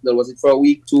at the hospital? Was it for a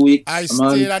week, 2 weeks? I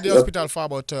stayed at the hospital for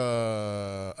about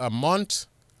a month,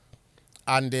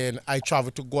 and then I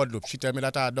traveled to Guadeloupe. She told me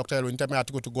that Dr. Elwin told me I had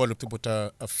to go to Guadeloupe to put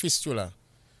a fistula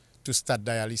to start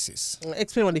dialysis.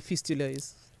 Explain what the fistula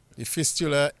is. The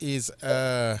fistula is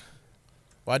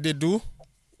what they do.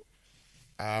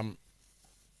 Can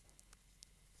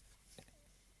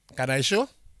I show?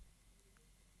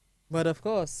 But of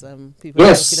course, people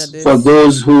yes, are looking at this. For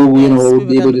those who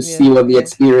be able to see what the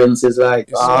experience is like.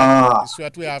 You see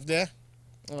what we have there?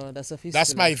 Oh, that's a fistula.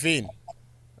 That's my vein.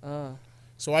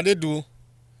 So what they do,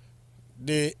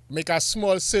 they make a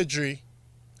small surgery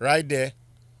right there,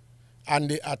 and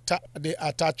they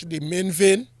attach the main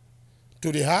vein to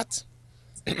the heart,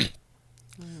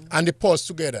 and they pulse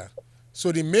together.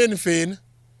 So the main vein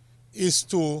is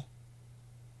to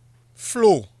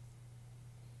flow.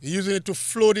 Using it to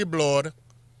flow the blood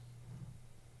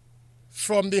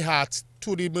from the heart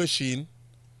to the machine,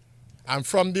 and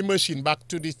from the machine back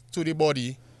to the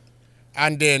body,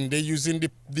 and then they're using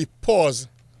the pause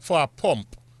for a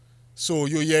pump. So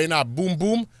you're hearing a boom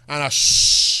boom and a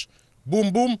shh,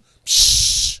 boom boom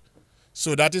shh.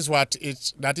 So that is what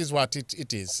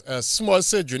it is. A small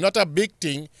surgery, not a big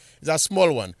thing. It's a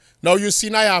small one. Now you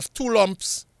see, I have two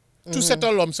set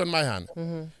of lumps on my hand.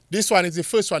 This one is the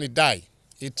first one. It died.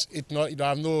 It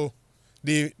have no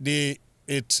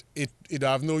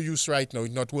use right now.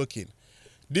 It's not working.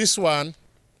 This one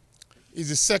is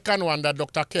the second one that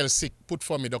Dr. Kelsick put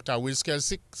for me. Dr. Wills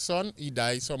Kelsick's son. He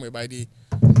died somewhere by the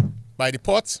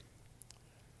port,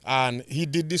 and he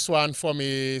did this one for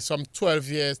me some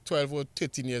 12 or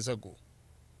 13 years ago.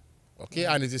 Okay,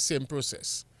 and it's the same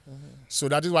process. So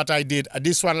that is what I did.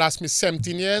 This one lasts me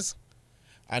 17 years,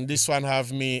 and this one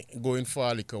have me going for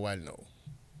a little while now.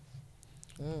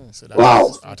 So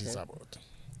that's what it's about.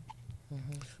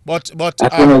 But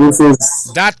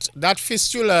that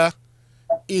fistula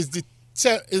is the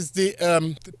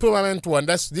permanent one.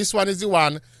 This one is the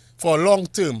one for long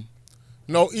term.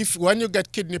 Now, when you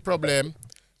get kidney problem,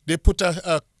 they put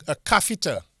a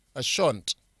catheter, a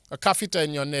shunt, a catheter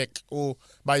in your neck or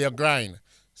by your groin.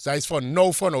 So it's for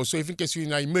now. So if in case you're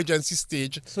in an emergency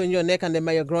stage. So in your neck and then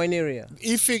by your groin area.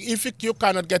 If you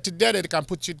cannot get it there, they can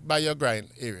put it by your groin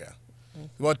area.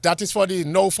 But that is for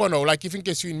now. Like if in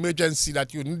case you're in emergency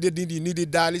that you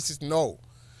need dialysis, no.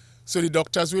 So the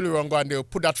doctors will run and they'll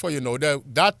put that for you now.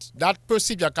 That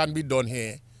procedure can be done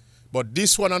here, but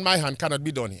this one on my hand cannot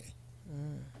be done here.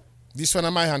 This one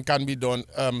on my hand can be done.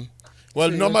 Well,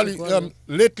 so normally,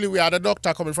 lately we had a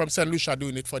doctor coming from St. Lucia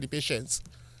doing it for the patients.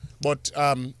 But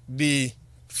the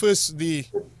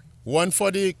one for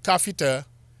the catheter,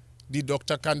 the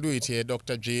doctor can do it here,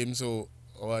 Dr. James or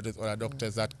the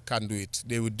doctors that can do it.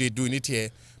 They're doing it here.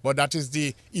 But that is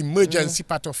the emergency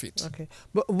part of it. Okay.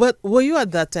 But were you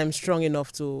at that time strong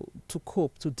enough to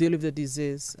cope, to deal with the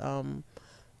disease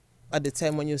at the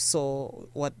time when you saw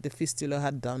what the fistula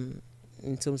had done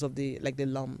in terms of the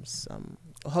lumps?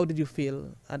 How did you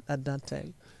feel at that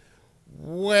time?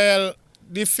 Well,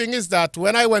 the thing is that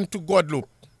when I went to Guadeloupe,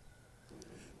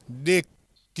 they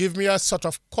give me a sort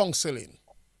of counseling,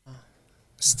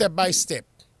 step by step.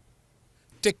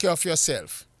 Take care of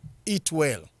yourself, eat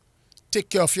well, take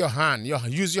care of your hand,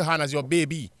 use your hand as your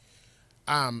baby,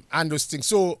 and those things.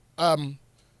 So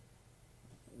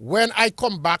when I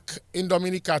come back in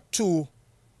Dominica to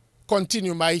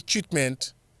continue my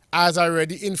treatment, as I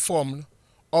already informed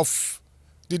of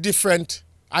the different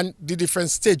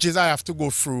stages I have to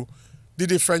go through, the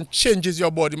different changes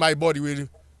my body will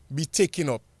be taking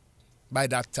up by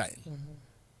that time.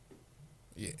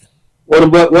 Yeah. What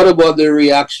about the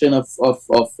reaction of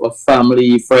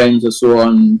family, friends, and so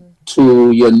on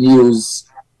to your news,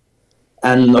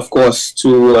 and of course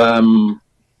to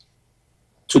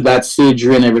that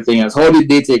surgery and everything else? How did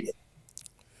they take it?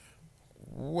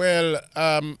 Well,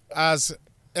 as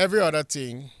every other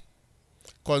thing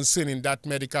concerning that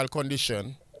medical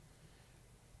condition,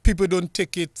 people don't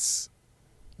take it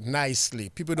nicely.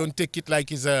 People don't take it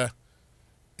like it's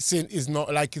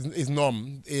not like it's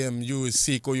numb. You are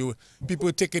sick, or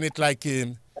people taking it like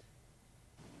you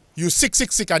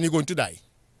sick, and you're going to die.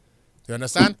 You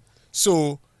understand?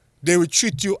 So they will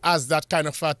treat you as that kind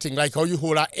of a thing, like how you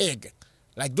hold an egg.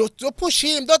 Like, don't push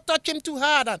him, don't touch him too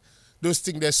hard, and those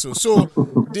things there. So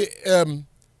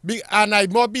and I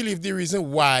more believe the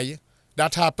reason why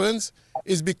that happens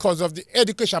is because of the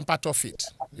education part of it.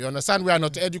 You understand? We are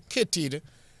not educated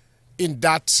in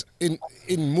that, in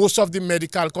most of the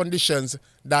medical conditions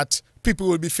that people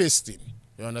will be facing.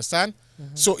 You understand?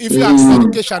 So if you have the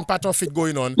education part of it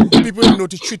going on, people will know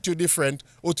to treat you different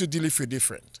or to deal with you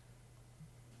different.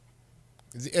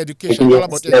 The education, yes, all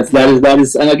about yes, education. that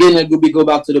is, and again, we go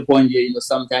back to the point here.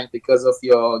 Sometimes because of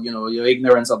your, your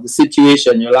ignorance of the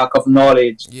situation, your lack of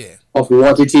knowledge of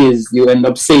what it is, you end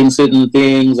up saying certain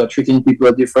things or treating people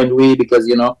a different way because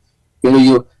you don't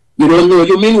know.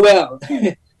 You mean well,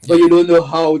 but you don't know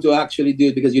how to actually do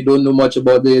it because you don't know much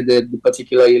about the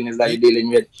particular illness that you're dealing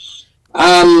with.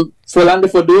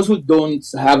 For those who don't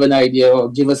have an idea, or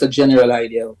give us a general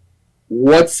idea,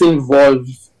 what's involved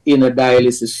in a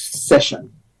dialysis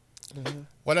session?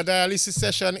 Well, a dialysis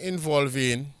session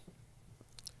involving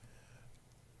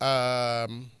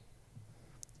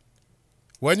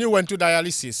when you went to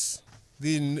dialysis,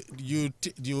 then you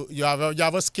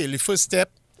have a scale. The first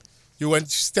step, you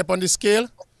step on the scale,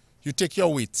 you take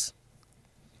your weight.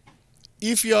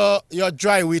 If your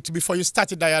dry weight before you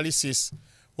started dialysis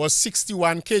was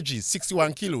 61 kgs,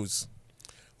 61 kilos.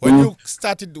 When you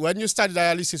started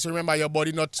dialysis, remember your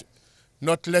body not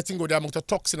letting go the amount of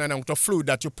toxin and amount of fluid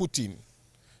that you put in.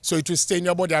 So it will stay in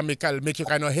your body and make you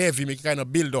kind of heavy, make you kind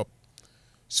of build up.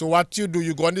 So what you do,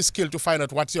 you go on the scale to find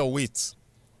out what's your weight.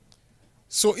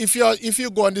 So if you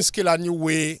go on the scale and you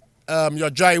weigh, your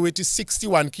dry weight is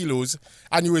 61 kilos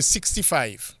and you weigh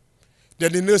 65,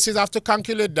 then the nurses have to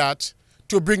calculate that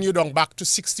to bring you down back to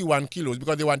 61 kilos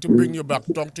because they want to bring you back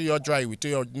down to your dry weight, to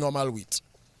your normal weight.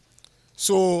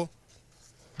 So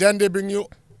then they bring you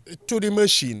to the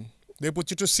machine. They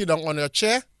put you to sit down on your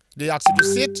chair. They ask you to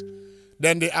sit.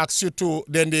 Then they ask you to,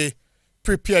 then they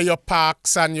prepare your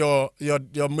packs and your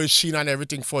machine and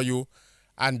everything for you.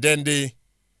 And then they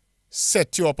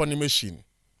set you up on the machine.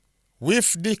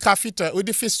 With the catheter, with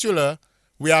the fistula,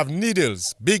 we have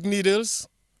needles, big needles,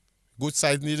 good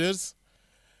sized needles.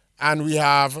 And we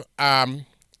have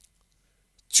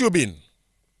tubing.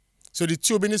 So the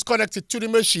tubing is connected to the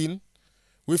machine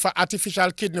with an artificial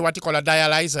kidney, what you call a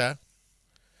dialyzer.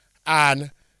 And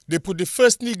they put the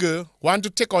first nigger, want to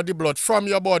take out the blood from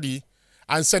your body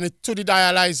and send it to the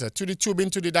dialyzer, to the tubing,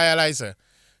 to the dialyzer.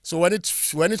 So when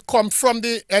it comes from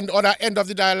the other end of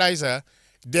the dialyzer,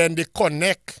 then they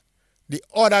connect the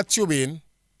other tubing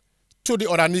to the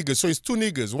other niggers. So it's two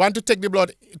niggers. One to take the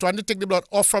blood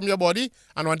off from your body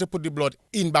and one to put the blood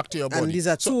in back to your body. And these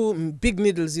are two big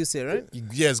needles, you say, right?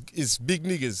 Yes, it's big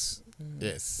niggers.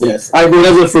 Yes. Yes. I've been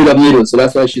afraid of needles, so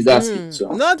that's why she's asking.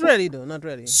 So. Not really though, not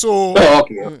really. So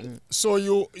okay. So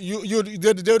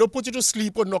they don't put you to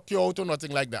sleep or knock you out or nothing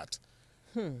like that.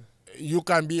 You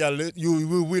can be alert. You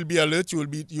will be alert. You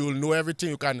will know everything.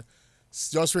 You can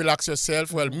just relax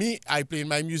yourself. Well, me, I play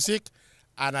my music,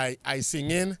 and I sing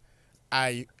in.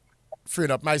 I free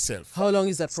up myself. How long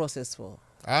is that process for?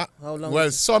 How long?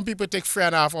 Well, some people take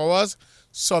 3.5 hours.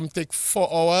 Some take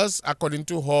 4 hours, according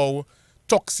to how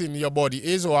toxin your body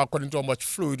is, or according to how much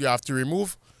fluid you have to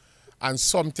remove. And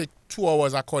some take 2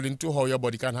 hours, according to how your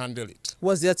body can handle it.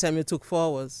 Was there a time you took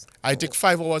 4 hours? I take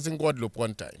 5 hours in Guadeloupe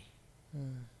one time.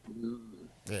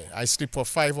 Yeah, I sleep for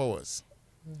 5 hours.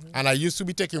 And I used to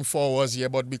be taking 4 hours here,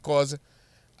 but because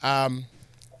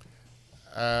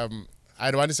I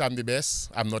don't want to say I'm the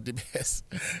best. I'm not the best.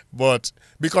 But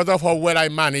because of how well I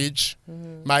manage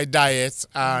my diet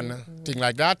and things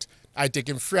like that, I take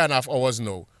him 3.5 hours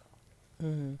now.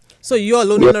 So you're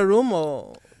alone in a room,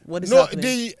 or what is happening?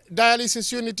 The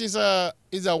dialysis unit is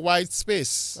a wide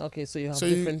space. Okay, so you have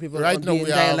different people right now being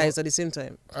dialyzed at the same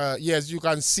time. Yes, you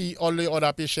can see all the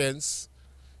other patients.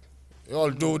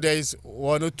 Although there is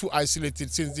 1 or 2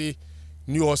 isolated, since the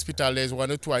new hospital, there's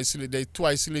 1 or 2 isolated. There are 2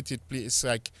 isolated places,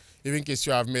 like even in case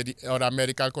you have other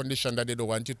medical condition that they don't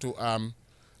want you to,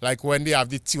 like when they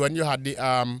have when you had the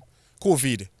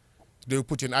COVID, they will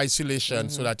put you in isolation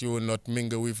so that you will not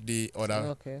mingle with the other.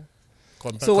 Okay.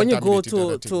 So when you go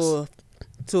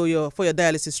for your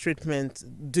dialysis treatment,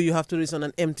 do you have to do this on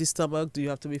an empty stomach? Do you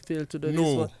have to be filled to do this?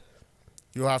 No,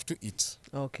 you have to eat.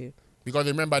 Okay. Because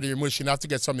remember, the machine has to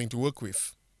get something to work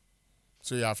with,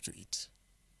 so you have to eat.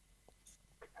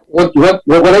 What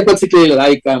I particularly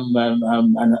like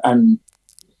and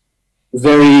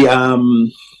very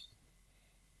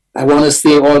I want to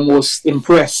say almost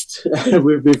impressed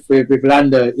with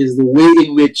Landa is the way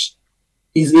in which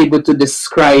he's able to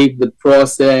describe the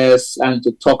process and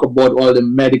to talk about all the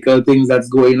medical things that's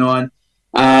going on.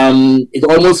 it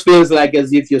almost feels like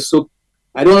as if you're so,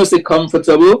 I don't want to say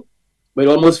comfortable, but it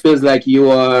almost feels like you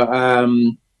are,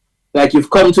 like you've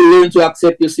come to learn to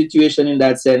accept your situation in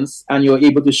that sense, and you're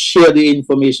able to share the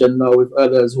information now with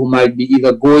others who might be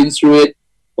either going through it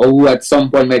or who at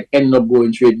some point might end up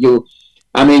going through it. You're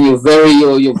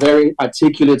very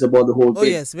articulate about the whole thing. Oh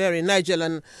yes, very, Nigel.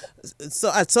 And so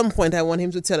at some point I want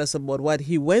him to tell us about what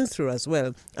he went through as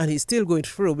well, and he's still going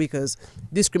through, because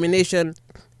discrimination,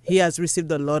 he has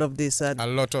received a lot of this, and a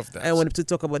lot of that. I want him to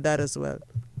talk about that as well.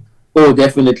 Oh,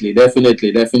 definitely.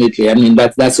 I mean,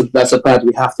 that's a part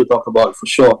we have to talk about for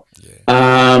sure.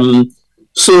 Yeah.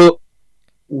 So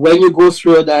when you go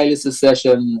through a dialysis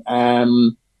session,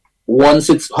 once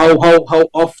it's how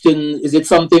often is it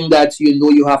something that you know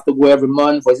you have to go every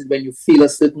month, or is it when you feel a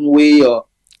certain way, or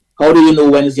how do you know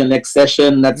when is your next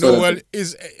session?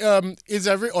 Is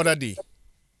every other day.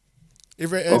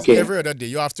 Every other day.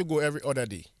 You have to go every other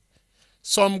day.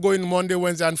 Some going Monday,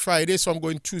 Wednesday, and Friday. Some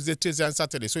going Tuesday, Thursday, and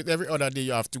Saturday. So every other day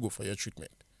you have to go for your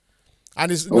treatment.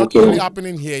 And it's not only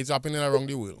happening here; it's happening around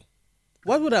the world.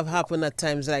 What would have happened at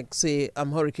times like, say,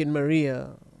 Hurricane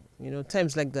Maria?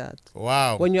 Times like that.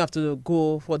 Wow. When you have to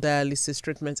go for dialysis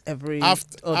treatments every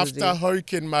after day.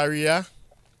 Hurricane Maria,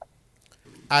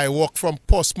 I walked from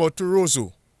Portsmouth to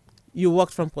Roseau. You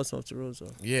walked from Portsmouth to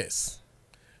Roseau? Yes.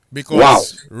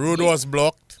 Because road was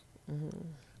blocked.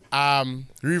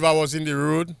 River was in the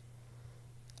road.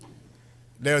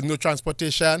 There was no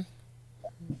transportation.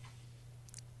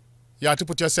 You have to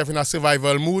put yourself in a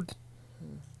survival mood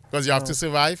because you have to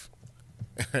survive.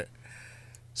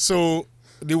 So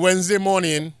the Wednesday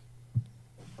morning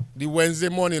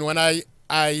when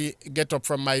I get up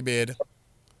from my bed,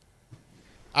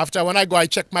 after when I go, I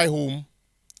check my home.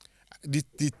 The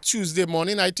Tuesday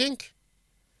morning, I think,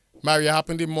 Maria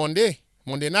happened in Monday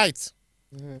night.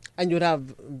 And you would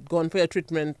have gone for your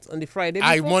treatment on the Friday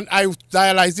before? I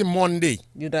dialyzed in Monday.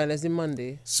 You dialyzed in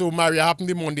Monday? So Maria happened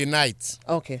the Monday night.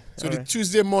 Okay. So the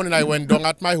Tuesday morning, I went down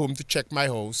at my home to check my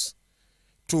house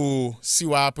to see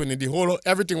what happened.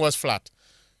 Everything was flat.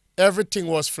 Everything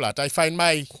was flat. I find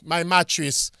my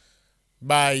mattress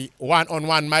by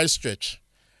 1 mile stretch.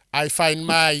 I find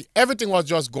everything was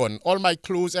just gone. All my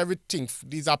clothes, everything.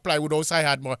 These are plywood house I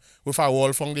had with a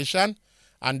wall foundation.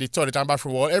 And the toilet and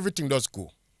bathroom wall, everything does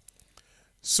go.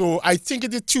 So I think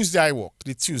it's the Tuesday I walked,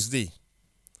 the Tuesday.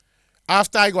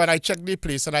 After I go and I check the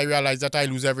place and I realize that I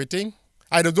lose everything,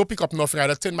 I don't pick up nothing. I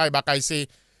just turn my back. I say,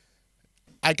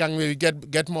 I can maybe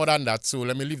get more than that, so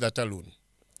let me leave that alone.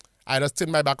 I just turn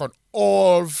my back on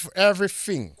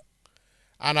everything.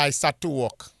 And I start to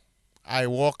walk. I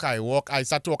walk. I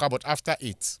start to walk about after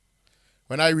 8.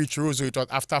 When I reach Roseau, it was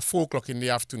after 4 o'clock in the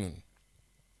afternoon.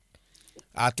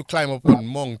 I had to climb up on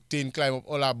mountain, climb up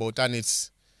all about, and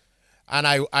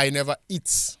I never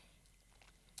eat.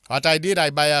 What I did,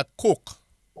 I buy a Coke,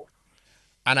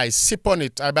 and I sip on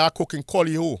it. I buy a Coke in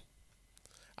Collie-Ho,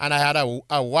 and I had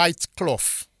a white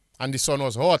cloth, and the sun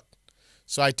was hot.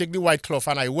 So I take the white cloth,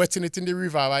 and I wet in it in the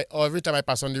river. Every time I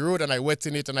pass on the road, and I wet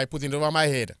in it, and I put it over my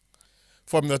head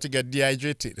for me not to get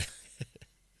dehydrated.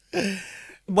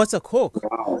 What's a Coke?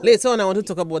 Wow. Later on, I want to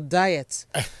talk about diet.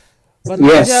 But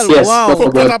yes. Wow.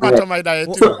 Coke is a part of my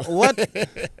diet too. What?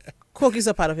 Coke is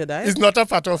a part of your diet? It's not a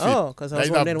part of it. Oh, because I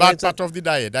was wondering. That is a bad part of the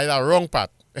diet. That is a wrong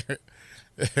part.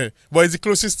 But it's the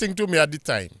closest thing to me at the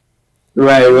time.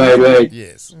 Right.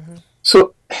 Yes. Mm-hmm.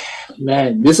 So,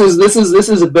 man, this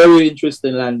is a very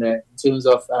interesting land there in terms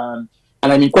of and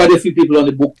I mean quite a few people on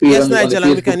the book page. Yes, Nigel,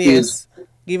 and we can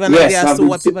give an idea as to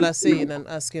what people are saying and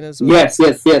asking as well. Yes.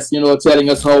 Telling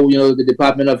us how the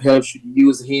Department of Health should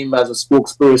use him as a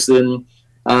spokesperson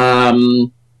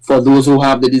for those who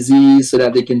have the disease, so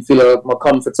that they can feel a lot more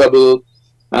comfortable.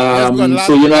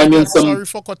 Sorry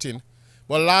for cutting,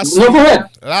 but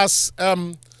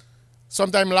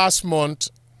sometime last month,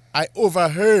 I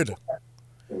overheard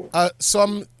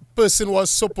some person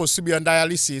was supposed to be on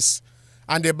dialysis,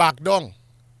 and they backed down.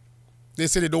 They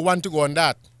said they don't want to go on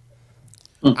that.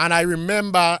 And I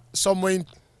remember somewhere in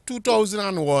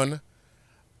 2001,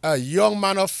 a young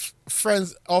man of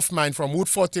friends of mine from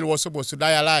Woodford Hill was supposed to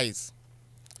dialyze.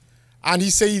 And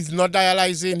he said he's not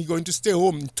dialyzing, he's going to stay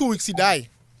home. In 2 weeks he died.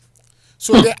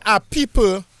 So there are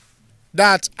people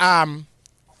that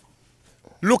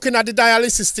looking at the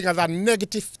dialysis thing as a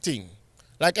negative thing.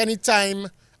 Like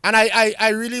anytime, and I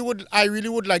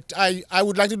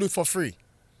would like to do it for free.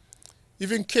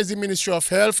 Even case the Ministry of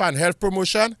Health and Health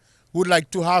Promotion would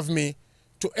like to have me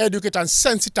to educate and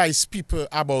sensitize people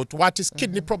about what is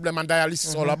kidney problem and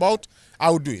dialysis all about, I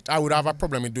would do it. I would have a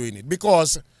problem in doing it.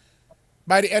 Because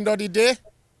by the end of the day,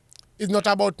 it's not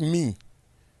about me.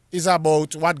 It's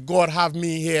about what God have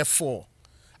me here for.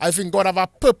 I think God have a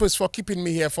purpose for keeping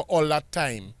me here for all that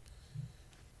time.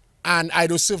 And I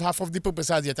don't serve half of the purpose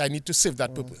as yet. I need to serve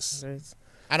that purpose. Right.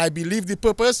 And I believe the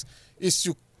purpose is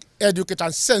to educate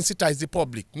and sensitize the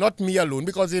public, not me alone,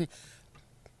 because there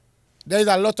is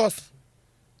a lot of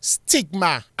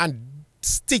stigma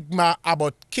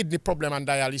about kidney problem and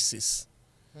dialysis.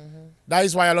 That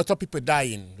is why a lot of people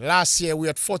dying. Last year we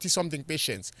had 40-something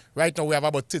patients. Right now we have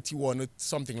about 31 or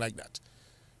something like that.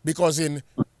 Because the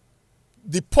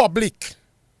public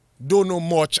don't know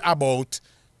much about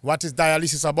what is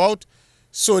dialysis about,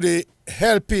 so they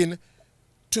helping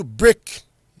to break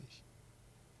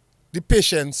the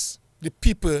patients, the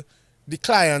people, the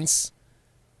clients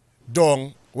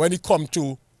down when it comes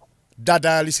to that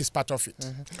dialysis part of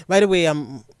it. By the way,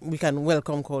 we can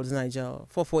welcome calls, Nigel.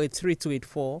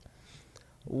 448-3284,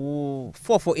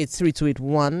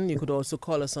 448-3281. You could also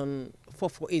call us on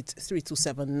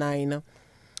 448-3279.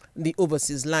 The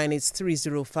overseas line is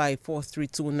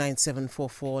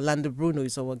 305-432-9744. Lando Bruno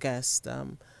is our guest.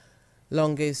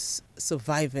 Longest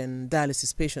surviving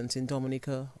dialysis patient in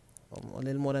Dominica, a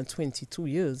little more than 22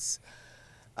 years.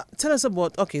 Tell us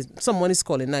about, okay, someone is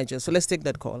calling, Nigel, so let's take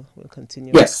that call. We'll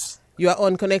continue. Yes. You are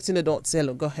on Connecting the Dots.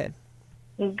 Hello, go ahead.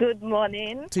 Good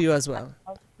morning. To you as well.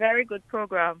 Very good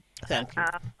program. Thank you.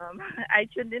 I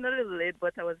tuned in a little late,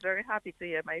 but I was very happy to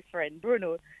hear my friend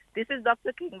Bruno. This is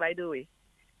Dr. King, by the way.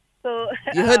 So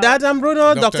you heard that,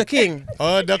 Bruno? Dr. King.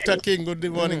 Oh, Dr. King, good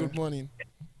morning, good morning.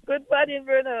 Good morning,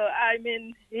 Bruno. I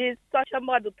mean, he's such a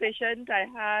model patient. I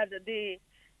had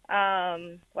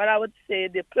what I would say,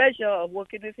 the pleasure of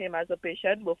working with him as a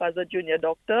patient, both as a junior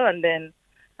doctor and then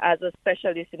as a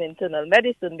specialist in internal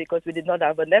medicine, because we did not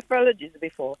have a nephrologist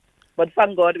before. But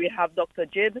thank God we have Dr.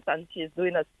 James, and she's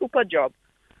doing a super job.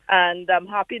 And I'm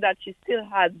happy that she still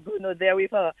has Bruno there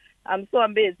with her. I'm so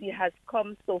amazed. He has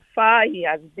come so far. He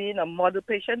has been a model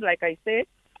patient, like I say.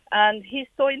 And he's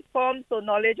so informed, so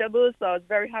knowledgeable. So I was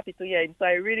very happy to hear him. So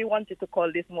I really wanted to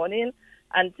call this morning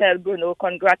and tell Bruno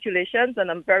congratulations. And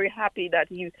I'm very happy that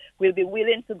he will be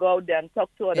willing to go out there and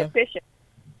talk to other patients.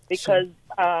 Because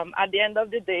at the end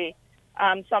of the day,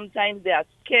 sometimes they are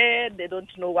scared. They don't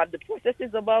know what the process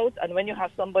is about. And when you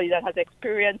have somebody that has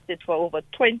experienced it for over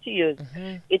 20 years,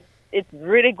 it's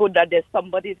really good that there's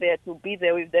somebody there to be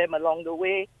there with them along the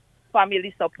way.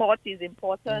 Family support is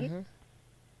important.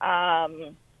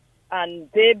 And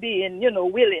they being,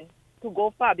 willing to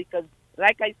go far, because,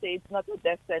 like I say, it's not a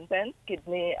death sentence.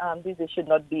 Kidney disease should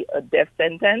not be a death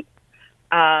sentence.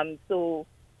 So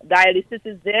dialysis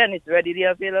is there and it's readily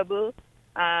available.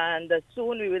 And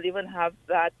soon we will even have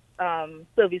that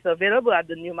service available at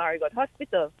the New Marigot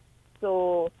Hospital.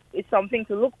 So it's something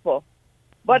to look for.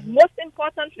 But most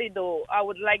importantly, though, I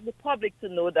would like the public to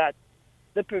know that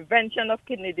the prevention of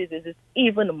kidney disease is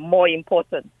even more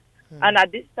important. And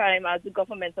at this time, as the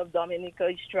government of Dominica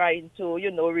is trying to,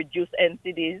 reduce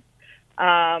NCDs,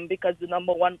 because the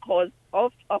number one cause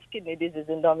of kidney disease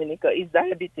in Dominica is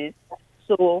diabetes.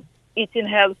 So eating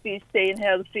healthy, staying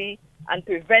healthy, and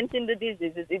preventing the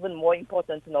disease is even more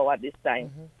important now at this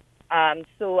time.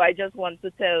 So I just want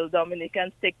to tell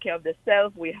Dominicans, take care of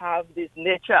themselves. We have this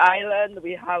nature island.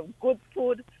 We have good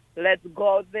food. Let's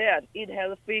go out there and eat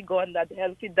healthy, go on that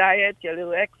healthy diet, your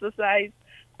little exercise,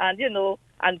 and,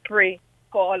 and pray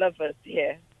for all of us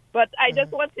here. But I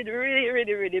just wanted really,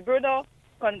 really, really, Bruno,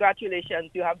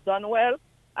 congratulations. You have done well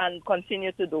and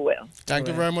continue to do well. Thank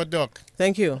you very much, Doc.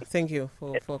 Thank you. Thank you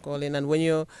for calling. And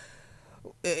when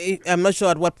I'm not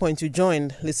sure at what point you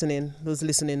joined those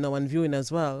listening now and viewing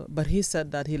as well, but he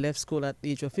said that he left school at the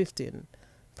age of 15,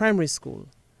 primary school.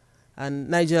 And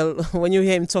Nigel, when you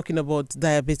hear him talking about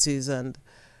diabetes and,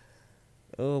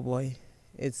 oh boy,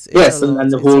 it's yes,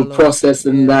 and the whole process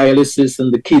and dialysis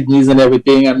and the kidneys and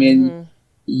everything. I mean,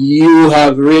 you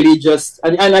have really just,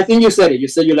 and I think you said it. You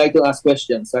said you like to ask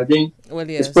questions. I think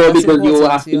it's probably because you were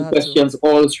asking questions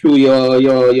all through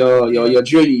your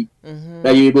journey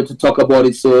that you're able to talk about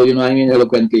it so,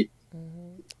 eloquently.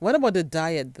 What about the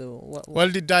diet, though? Well,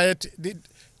 the diet,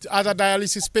 as a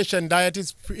dialysis patient, diet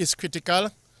is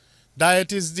critical.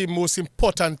 Diet is the most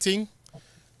important thing.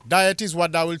 Diet is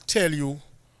what I will tell you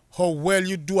how well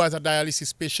you do as a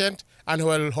dialysis patient and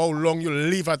how long you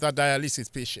live as a dialysis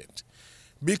patient.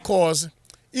 Because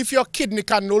if your kidney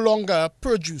can no longer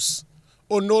produce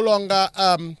or no longer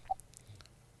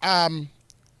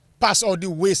pass out the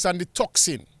waste and the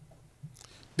toxin,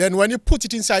 then when you put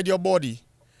it inside your body,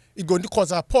 it's going to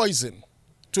cause a poison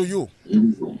to you.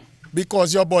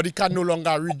 Because your body can no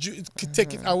longer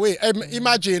take it away.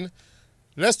 Imagine,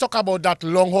 let's talk about that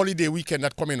long holiday weekend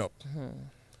that's coming up.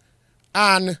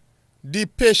 And the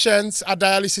patients, a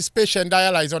dialysis patient,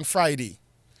 dialyzed on Friday.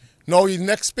 Now his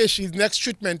next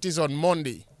treatment is on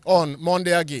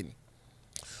Monday again.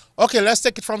 Okay, let's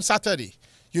take it from Saturday.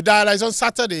 You dialyze on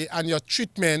Saturday and your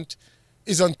treatment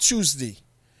is on Tuesday.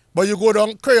 But you go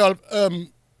down Creole,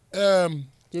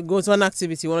 you go to an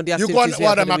activity, one of the activities. You go on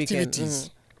one of them activities.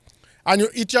 And you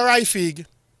eat your rye fig,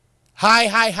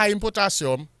 high in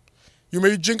potassium. You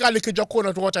may drink a little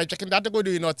coconut water, checking that go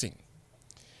do nothing.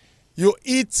 You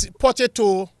eat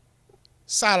potato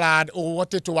salad or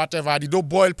potato whatever, they don't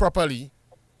boil properly.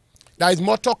 There is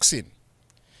more toxin.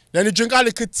 Then you drink a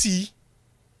little tea,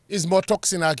 is more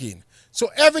toxin again. So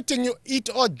everything you eat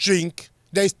or drink,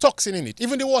 there is toxin in it.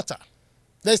 Even the water,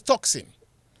 there is toxin.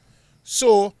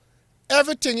 So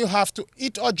everything you have to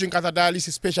eat or drink as a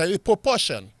dialysis patient is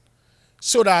proportion,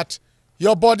 so that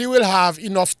your body will have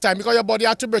enough time, because your body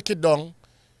has to break it down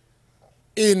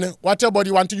in what your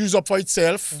body wants to use up for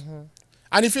itself.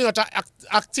 And if you're not an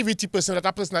activity person, not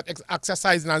a person that's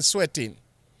exercising and sweating,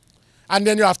 and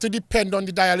then you have to depend on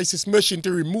the dialysis machine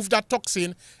to remove that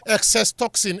toxin, excess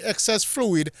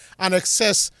fluid, and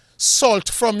excess salt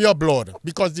from your blood,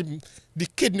 because the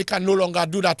kidney can no longer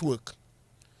do that work.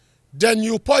 Then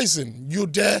you poison. You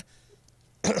there,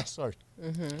 sorry.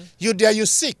 You there, you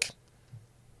sick.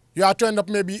 You have to end up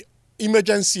maybe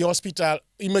emergency hospital,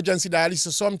 emergency dialysis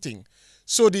or something.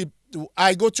 So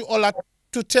I go to all that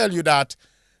to tell you that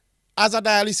as a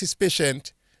dialysis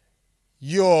patient,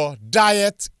 your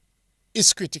diet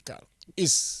is critical.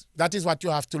 That is what you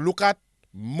have to look at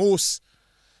most,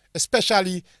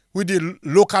 especially with the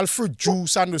local fruit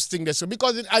juice and those things. So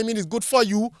because it's good for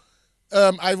you,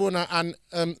 Ivona,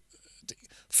 and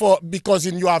because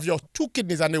you have your two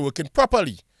kidneys and they're working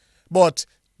properly. But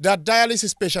that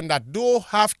dialysis patient that don't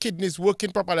have kidneys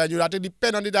working properly, and you have to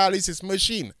depend on the dialysis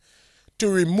machine to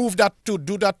remove that, to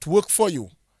do that work for you.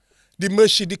 The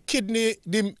machine, the kidney,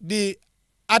 the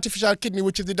artificial kidney,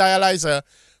 which is the dialyzer,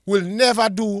 will never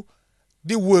do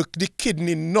the work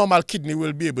the normal kidney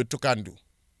will be able to can do.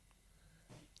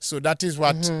 So that is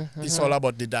what it's all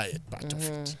about, the diet part of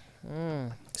it.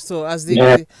 So as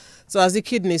the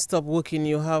kidneys stop working,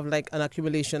 you have like an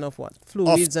accumulation of what?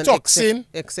 Fluids of and toxin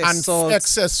excess and salt.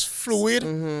 excess fluid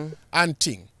and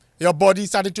thing. Your body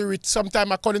started to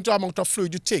sometime according to the amount of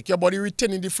fluid you take, your body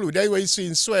retaining the fluid. That's why you see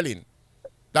in swelling.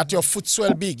 That your foot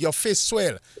swell big, your face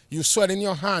swell, you swell in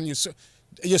your hand, you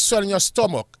swell in your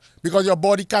stomach, because your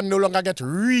body can no longer get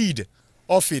rid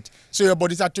of it. So your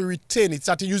body start to retain it,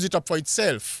 start to use it up for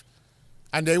itself.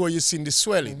 And that's where you see the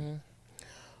swelling.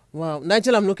 Wow.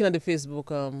 Nigel, I'm looking at the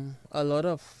Facebook, a lot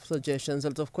of suggestions, a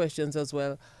lot of questions as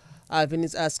well. Ivan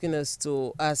is asking us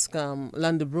to ask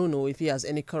Lando Bruno if he has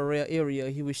any career area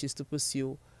he wishes to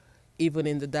pursue, even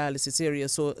in the dialysis area.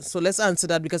 So let's answer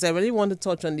that, because I really want to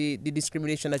touch on the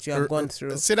discrimination that you have gone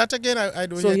through. Say that again. I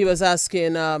don't. So he was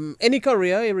asking any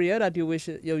career area that you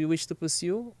wish to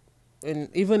pursue,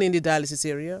 even in the dialysis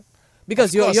area,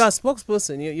 because you're a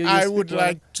spokesperson. I would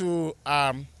like to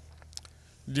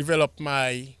develop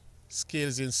my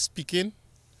skills in speaking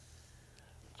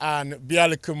and be a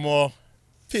little more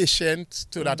patient,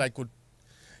 so that I could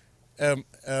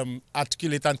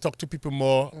articulate and talk to people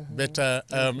more better,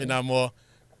 in a more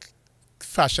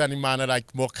fashion manner,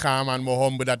 like more calm and more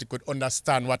humble, that you could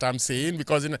understand what I'm saying.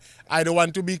 Because I don't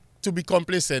want to be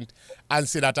complacent and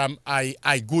say that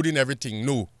I good in everything.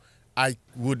 No, I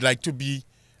would like to be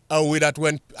a way that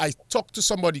when I talk to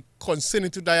somebody concerning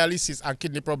to dialysis and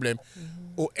kidney problem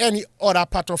or any other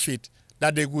part of it,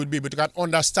 that they would be able to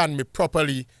understand me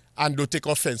properly and don't take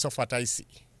offense of what I see.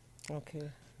 Okay,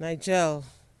 Nigel.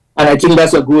 And I think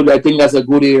that's a good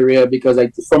area, because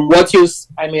from what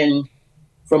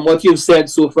you've said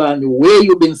so far and the way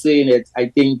you've been saying it, I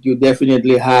think you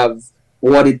definitely have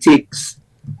what it takes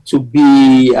to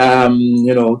be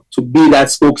to be that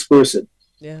spokesperson.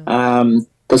 Yeah.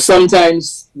 Because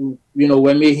sometimes,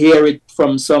 when we hear it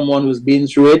from someone who's been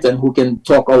through it and who can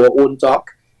talk our own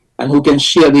talk and who can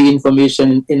share the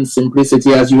information in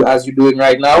simplicity as you're doing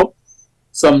right now,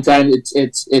 sometimes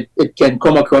it can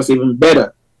come across even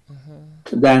better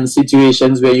than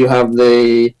situations where you have all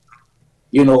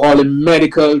the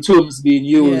medical terms being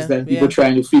used and people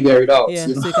trying to figure it out. Yeah,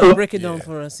 so you can break it down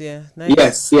for us. Yeah.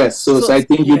 Nice. Yes. So I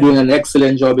think you're doing an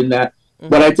excellent job in that.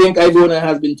 But I think Ivona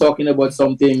has been talking about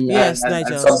something, and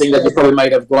something that you probably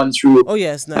might have gone through. Oh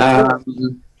yes,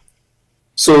 Nigel.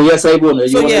 So yes, Ivona.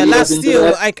 So yeah, last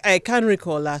year I can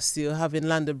recall last year having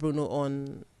Lando Bruno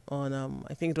on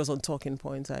I think it was on Talking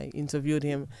Point. I interviewed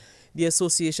him. The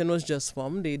association was just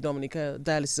formed, the Dominica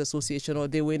Dialysis Association, or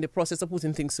they were in the process of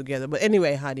putting things together. But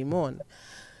anyway, I had him on.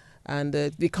 And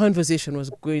the conversation was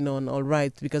going on all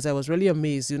right, because I was really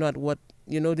amazed, at what,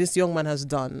 this young man has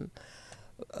done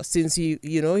since he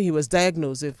was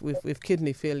diagnosed with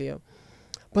kidney failure.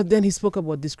 But then he spoke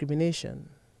about discrimination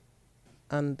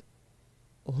and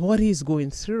what he's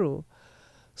going through.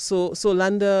 So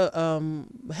Landa,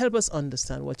 help us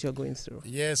understand what you're going through.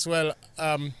 Yes, well,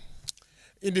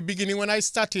 in the beginning when I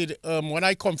started, when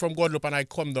I come from Guadeloupe and I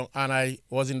come down and I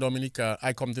was in Dominica,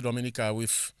 I come to Dominica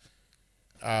with,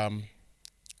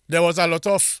 there was a lot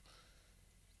of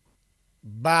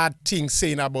bad things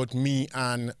saying about me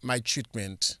and my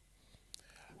treatment.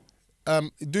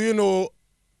 Do you know,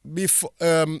 before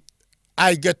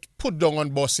I get put down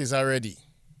on buses already.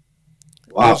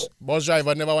 Wow. Bus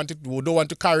driver don't want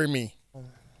to carry me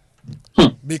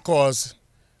because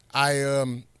I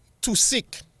am too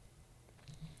sick.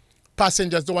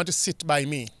 Passengers don't want to sit by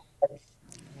me.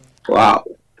 Wow.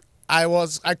 I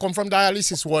come from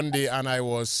dialysis one day and I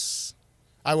was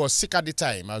sick at the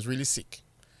time. I was really sick.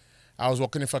 I was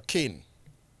walking with a cane.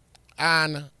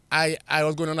 And I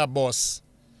was going on a bus.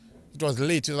 It was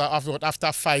late. It was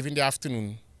after 5 in the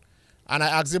afternoon. And I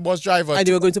asked the bus driver. And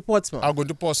you were going to Portsmouth? I was going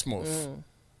to Portsmouth.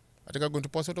 I think I'm going to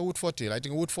Portsmouth or Woodford Hill. I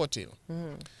think Woodford Hill.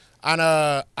 And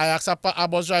I asked a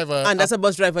bus driver. And that's a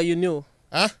bus driver you knew?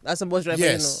 Huh? That's a bus driver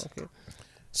yes. you know? Okay.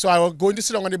 So I was going to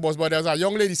sit down on the bus, but there was a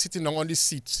young lady sitting down on the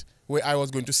seat where I was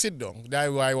going to sit down.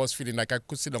 There where I was feeling like I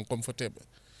could sit down comfortable.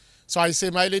 So I say,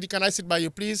 my lady, can I sit by you,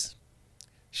 please?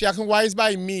 She asked me, why is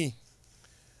by me?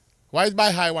 Why is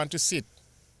by her I want to sit?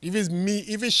 If it's me,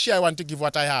 if it's she, I want to give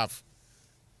what I have.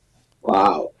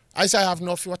 Wow. I say, I have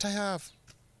nothing what I have.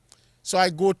 So I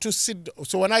go to sit.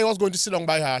 So when I was going to sit down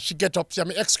by her, she get up, she tell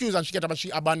me, excuse, and she get up and she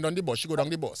abandoned the bus. She go down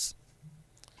the bus.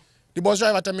 The bus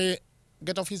driver tell me,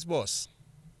 get off his bus.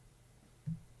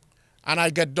 And I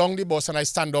get down the bus and I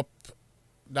stand up.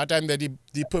 That time the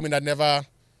permit had never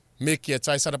make it,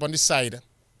 so I stand up on the side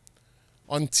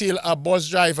until a bus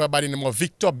driver by the name of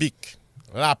Victor Bick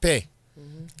Lape,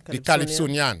 the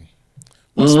Calypsonian,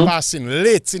 was passing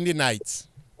late in the night.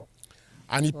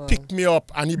 And he picked me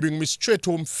up and he bring me straight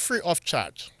home free of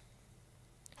charge.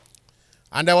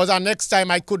 And there was a next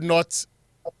time I could not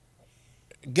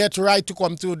get right to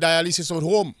come to dialysis at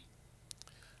home.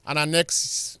 And our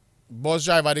next bus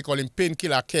driver, they call him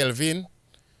Painkiller Kelvin,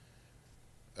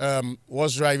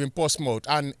 was driving Portsmouth.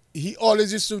 And he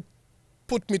always used to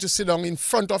put me to sit down in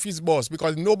front of his bus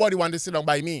because nobody wanted to sit down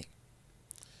by me.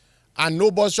 And no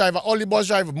bus driver, only bus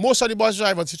driver, most of the bus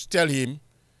drivers used to tell him,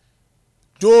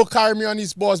 don't carry me on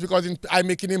his bus because I'm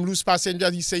making him lose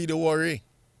passengers. He say, don't worry.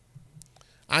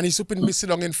 And he's putting me sit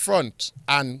down in front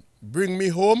and bring me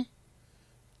home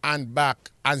and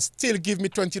back and still give me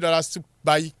 $20 to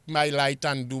buy my light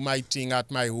and do my thing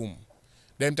at my home.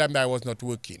 Them time I was not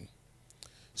working.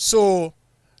 So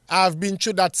I've been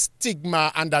through that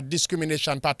stigma and that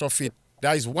discrimination part of it.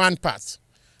 That is one part.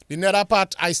 The other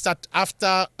part I start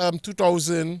after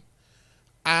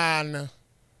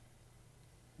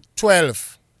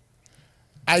 2012.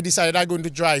 I decided I'm going to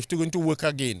drive to work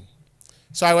again.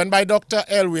 So I went by Dr.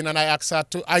 Elwin and I asked her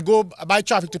to, I go by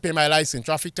traffic to pay my license.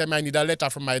 Traffic time I need a letter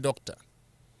from my doctor.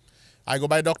 I go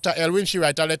by Dr. Elwin, she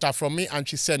write a letter from me and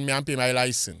she send me and pay my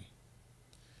license.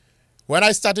 When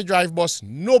I started drive bus,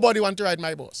 nobody want to ride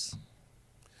my bus.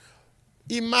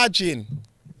 Imagine,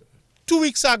 2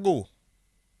 weeks ago,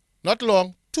 not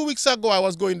long, 2 weeks ago I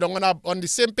was going down on the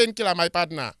same Painkiller, my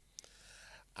partner.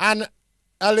 And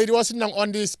a lady was sitting down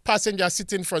on this passenger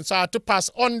seat in front, so I had to pass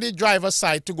on the driver's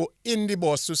side to go in the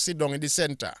bus to sit down in the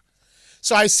center.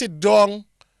 So I sit down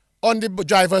on the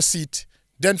driver's seat,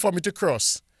 then for me to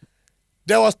cross.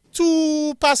 There was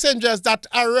 2 passengers that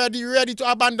are ready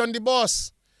to abandon the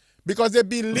bus because they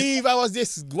believe I was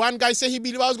this. One guy said he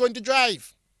believed I was going to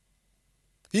drive.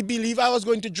 He believed I was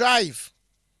going to drive.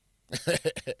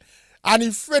 And he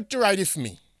afraid to ride with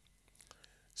me.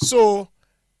 So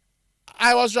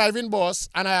I was driving bus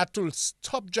and I had to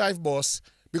stop drive bus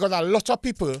because a lot of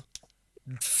people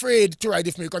afraid to ride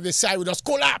with me because they say I would just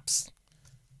collapse.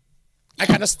 I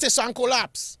cannot stay so and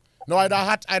collapse. No, I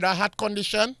had a heart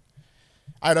condition.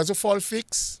 I had a fall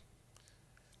fix.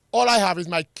 All I have is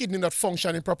my kidney not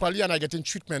functioning properly and I getting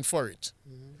treatment for it.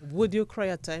 Would you cry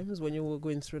at times when you were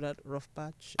going through that rough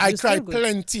patch? I cry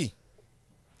plenty.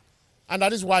 And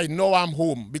that is why now I'm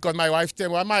home. Because my wife tell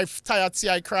me, when my tired see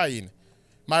I crying,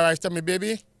 my wife tell me,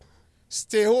 baby,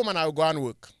 stay home and I'll go and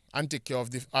work and take care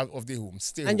of the home.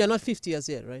 Stay home. And you're not 50 years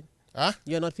yet, right? Huh?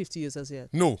 You're not 50 years as yet?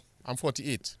 No, I'm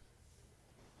 48.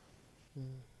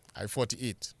 I'm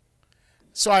 48.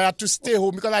 So I had to stay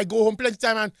home because I go home plenty of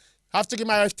time and have to give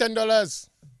my wife $10.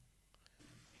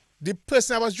 The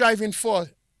person I was driving for,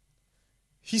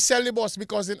 he sell the bus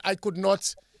because I could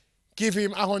not give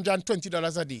him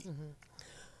 $120 a day.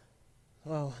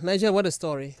 Wow, Nigel, what a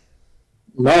story.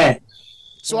 Man.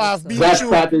 So I've been that through.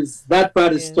 That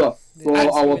part is tough for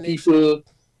our people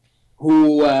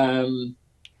who and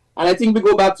I think we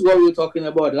go back to what we were talking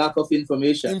about, lack of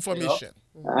information.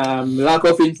 Lack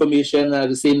of information, at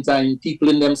the same time people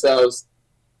in themselves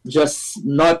just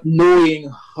not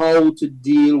knowing how to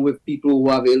deal with people who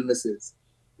have illnesses.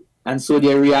 And so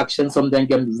their reaction sometimes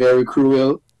can be very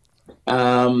cruel.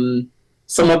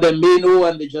 Some of them may know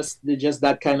and they're just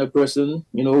that kind of person,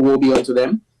 who will be onto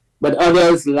them. But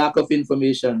others, lack of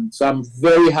information. So I'm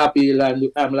very happy,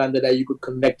 Amlanda, that you could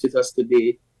connect with us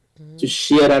today to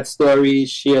share that story,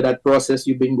 share that process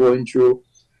you've been going through,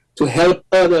 to help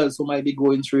others who might be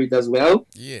going through it as well.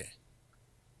 Yeah.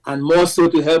 And more so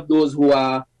to help those who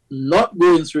are not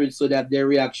going through it so that their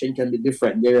reaction can be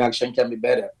different, their reaction can be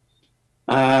better.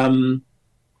 How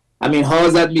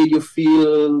has that made you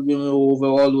feel, over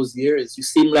all those years? You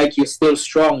seem like you're still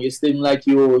strong. You seem like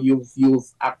you've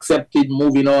accepted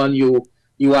moving on. You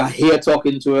are here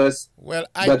talking to us. Well,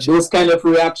 but those kind of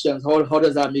reactions, how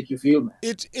does that make you feel, man?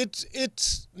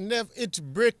 It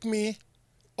break me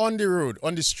on the road,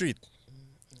 on the street.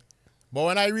 But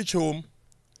when I reach home,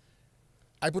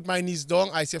 I put my knees down.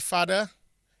 I say, Father,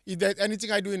 if there's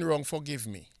anything I doing wrong, forgive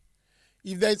me.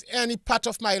 If there's any part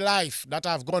of my life that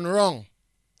I've gone wrong,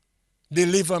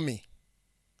 deliver me.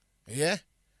 Yeah?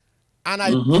 And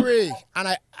I pray and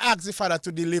I ask the Father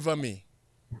to deliver me.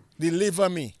 Deliver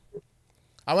me.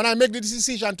 And when I make the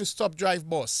decision to stop drive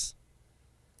bus,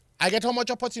 I get how much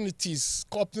opportunities.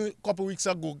 Couple weeks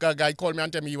ago, a guy called me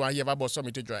and tell me, you have a bus for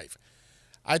me to drive.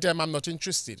 I tell him I'm not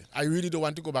interested. I really don't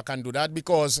want to go back and do that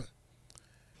because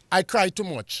I cry too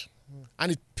much.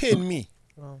 And it pain me.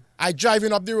 Wow. I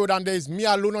driving up the road and there's me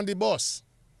alone on the bus.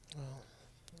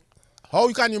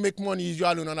 How can you make money if you're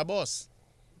alone on a bus?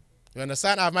 You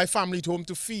understand? I have my family at home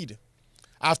to feed.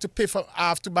 I have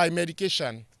to buy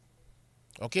medication.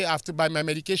 Okay, I have to buy my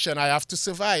medication. I have to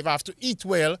survive. I have to eat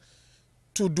well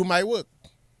to do my work.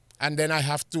 And then I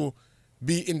have to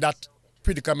be in that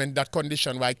predicament, that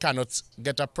condition where I cannot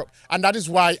get a and that is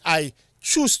why I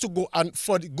choose to go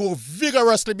go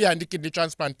vigorously behind the kidney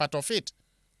transplant part of it.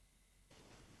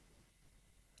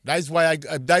 That is why I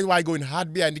go in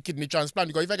hard behind the kidney transplant,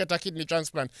 because if I get a kidney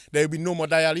transplant, there will be no more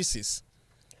dialysis.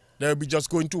 There will be just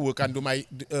going to work and do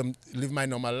live my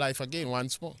normal life again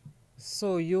once more.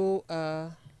 So you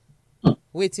are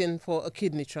waiting for a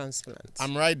kidney transplant?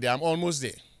 I'm right there. I'm almost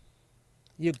there.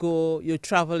 You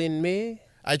travel in May?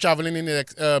 I travel on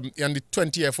the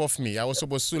 20th of May. I was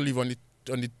supposed to leave on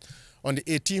the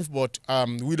 18th, but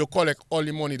we don't collect all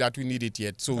the money that we needed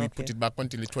yet, so we put it back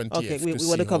until the 20th. Okay, we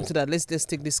want to come to that. Let's just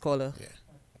take this caller.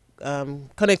 Yeah.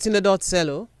 Connecting the dots,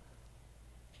 hello.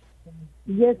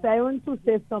 Yes, I want to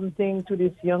say something to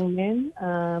this young man.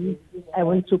 I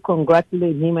want to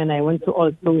congratulate him, and I want to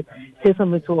also say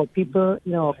something to our people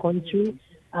in our country.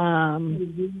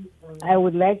 I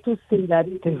would like to say that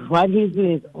what he's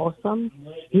doing is awesome.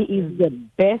 He is the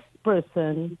best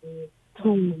person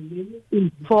to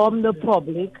inform the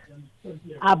public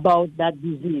about that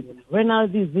disease. Renal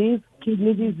disease,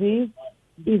 kidney disease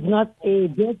is not a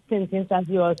death sentence, as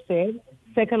you all said.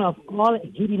 Second of all,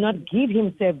 he did not give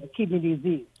himself kidney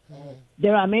disease.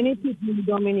 There are many people in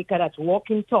Dominica that's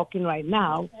walking, talking right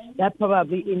now that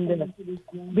probably in the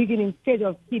beginning stage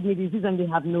of kidney disease and they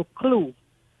have no clue.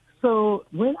 So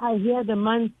when I hear the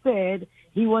man said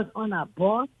he was on a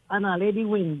bus and a lady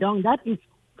went down, that is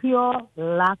pure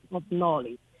lack of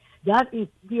knowledge. That is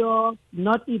pure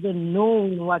not even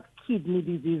knowing what kidney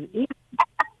disease is.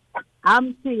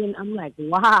 I'm like,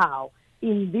 wow.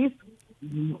 In this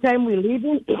time we live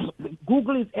in,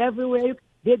 Google is everywhere.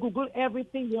 They Google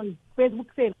everything. On Facebook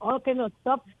saying all kind of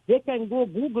stuff. They can go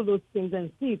Google those things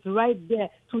and see it right there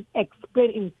to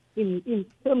explain in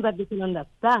terms that they can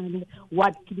understand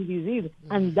what kidney disease is.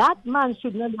 And that man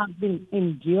should not have been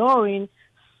enduring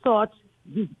such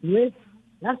disgrace.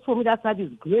 That's for me, that's a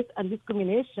disgrace and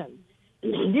discrimination.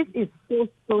 This is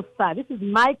so sad. This is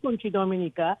my country,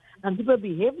 Dominica, and people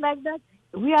behave like that.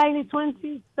 We are in the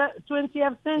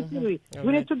 20th century. Mm-hmm.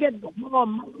 We need to get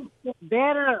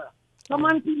better. Come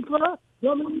on, people.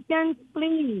 Dominicans,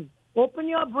 please. Open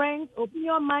your brains, open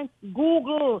your minds.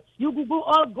 Google. You Google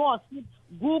all gossip.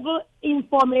 Google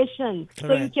information. All so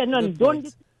right. You cannot. Don't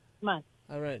this man.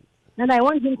 All right. And I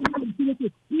want him to continue to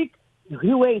speak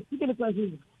the way he's speaking because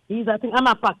I think I'm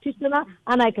a practitioner,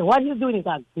 and what he's doing is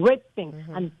a great thing.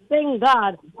 Mm-hmm. And thank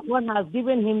God, God has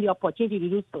given him the opportunity to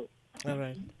do so. All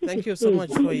right. Thank you so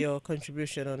much for your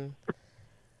contribution on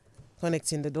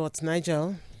connecting the dots,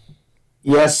 Nigel.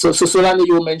 Yes. So Solani,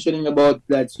 you were mentioning about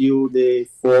that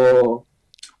for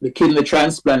the kidney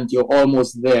transplant, you're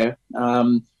almost there.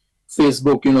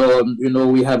 Facebook,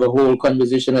 we have a whole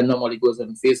conversation that normally goes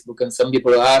on Facebook, and some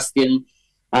people are asking,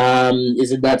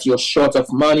 is it that you're short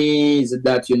of money? Is it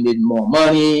that you need more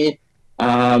money?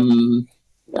 What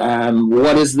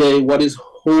is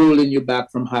holding you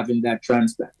back from having that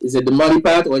transplant? Is it the money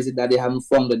part, or is it that they haven't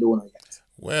found the donor yet?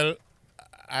 Well,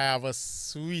 I have a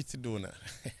sweet donor.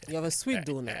 You have a sweet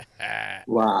donor.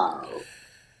 Wow.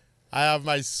 I have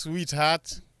my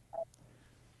sweetheart,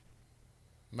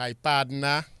 my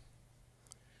partner,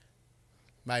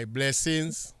 my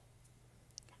blessings,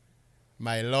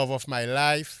 my love of my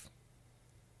life,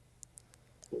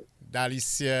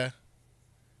 Dialysis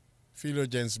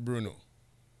Philogence Bruno.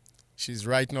 She's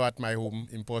right now at my home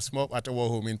in Portsmouth, at our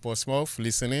home in Portsmouth,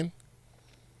 listening.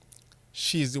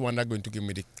 She's the one that's going to give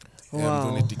me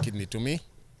donate the kidney to me.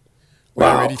 We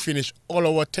already finished all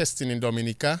our testing in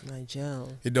Dominica.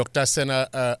 The doctor sent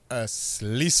a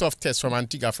list of tests from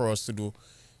Antigua for us to do,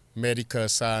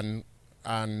 medicus and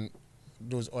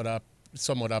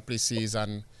some other places,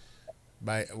 and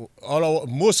by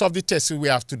most of the tests we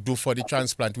have to do for the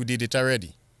transplant, we did it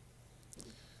already.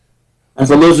 And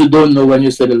for those who don't know, when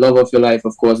you say the love of your life,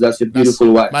 of course, that's your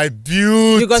beautiful wife. My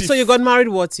beautiful. So you got married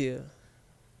what year?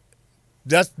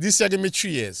 This year gave me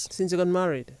 3 years. Since you got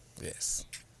married? Yes.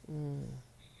 And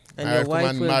my your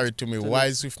wife married to me,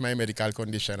 wise with my medical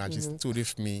condition, and she stood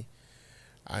with me,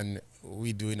 and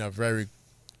we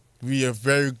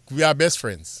are best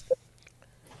friends.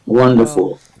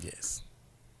 Wonderful. Yes.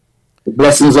 The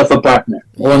blessings of a partner.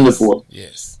 Yes. Wonderful.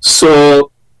 Yes.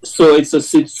 So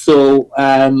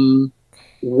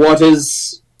what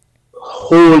is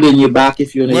holding you back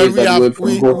if you need that word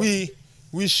from God?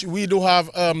 We do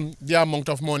have the amount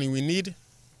of money we need.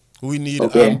 We need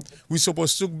we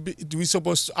supposed to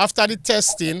after the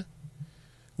testing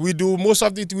we do all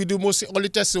the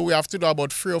tests, so we have to do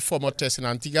about 3 or 4 more tests in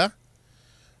Antigua.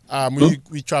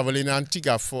 We travel in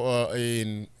Antigua for on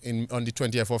the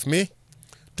 20th of May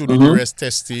to do the rest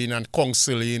testing and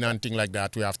counseling and things like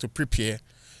that. We have to prepare.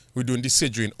 We're doing the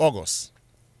surgery in August.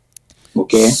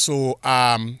 Okay. So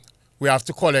we have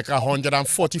to collect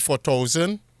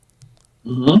 $144,000,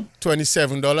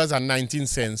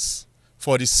 $27.19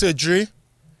 for the surgery,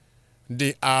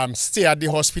 the stay at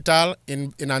the hospital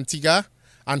in Antigua,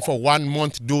 and for 1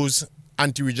 month dose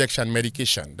anti-rejection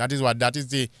medication. That is what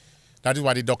the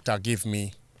doctor gave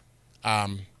me.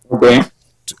 Okay.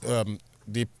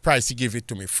 The price he gave it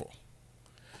to me for.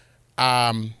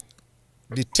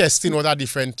 The testing was a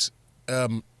different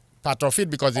part of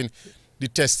it, because in the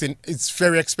testing it's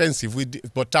very expensive.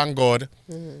 But thank God,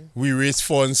 we raise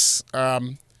funds.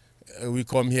 We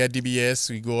come here,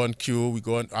 DBS, we go on queue,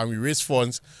 and we raise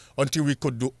funds until we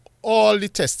could do all the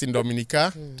tests in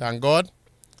Dominica. Thank God.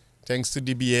 Thanks to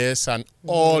DBS and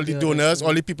all the donors,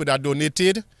 all the people that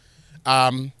donated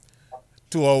to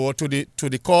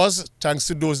the cause. Thanks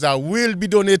to those that will be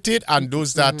donated and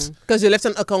those that. Because you left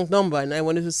an account number, and I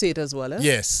wanted to say it as well.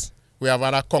 Yes, we have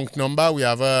an account number. We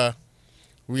have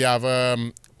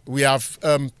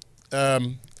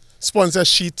sponsor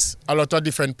sheets a lot of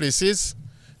different places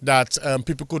that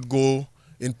people could go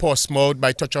in Portsmouth,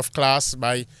 by Touch of Class,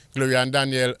 by Gloria and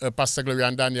Daniel, Pastor Gloria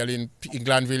and Daniel in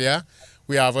Glanville.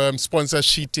 We have sponsor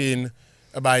sheet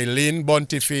by Lynn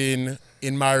Bontiff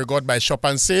in Marigot by Shop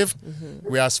and Save.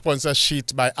 We have sponsor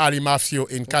sheet by Ali Mafio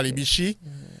in Kalibishi.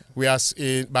 We have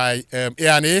by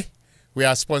A&A. We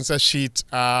have sponsor sheet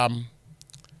a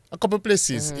couple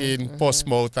places in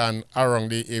Portsmouth and around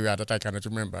the area that I cannot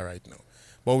remember right now.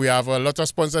 But we have a lot of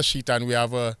sponsor sheet, and we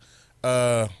have a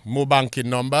mobile banking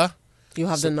number. You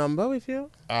have the number with you?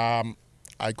 I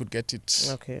could get it.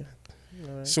 Okay. All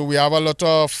right. So we have a lot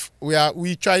of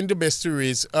we trying the best to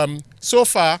raise. So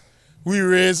far we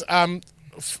raise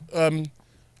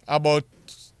about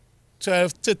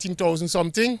 13,000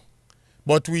 something,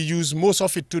 but we use most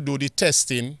of it to do the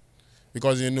testing,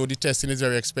 because the testing is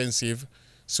very expensive.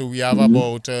 So we have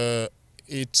about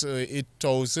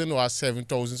 8,000 or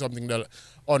 7,000 something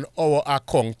on our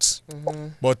account.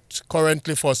 But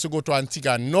currently, for us to go to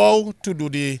Antigua now to do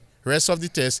the rest of the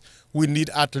test, we need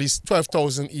at least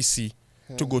 12,000 EC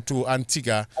to go to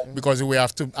Antigua, because we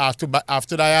have to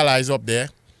dialyze up there.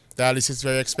 Dialysis is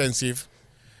very expensive.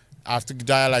 I have to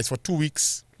dialyze for 2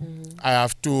 weeks. We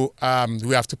have to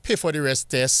pay for the rest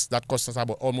tests. That costs us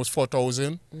about almost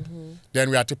 4,000. Then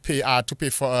we have to pay. I had to pay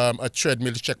for a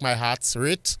treadmill to check my heart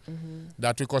rate.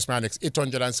 That will cost me next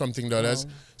 $800 and something dollars.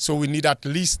 So we need at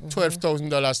least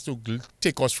 $12,000 to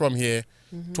take us from here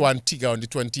to Antigua on the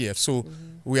 20th. So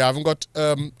we haven't got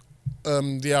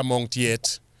the amount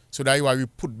yet. So that's why we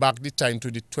put back the time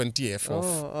to the 20th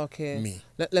of May.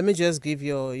 Let me just give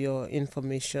your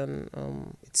information.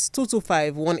 It's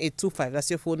 225-1825. That's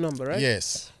your phone number, right?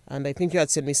 Yes. And I think you had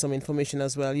sent me some information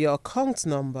as well. Your account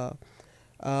number,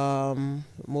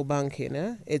 Mo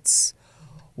banking, it's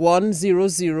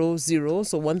 1000,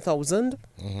 so 1000,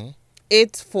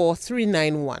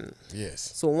 84391.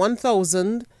 Yes. So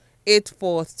 1000,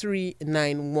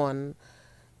 84391.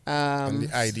 And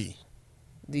the ID.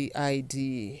 The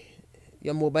ID.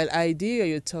 Your mobile ID, or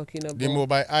you're talking about? The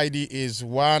mobile ID is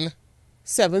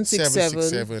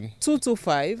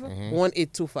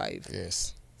 767-225-1825.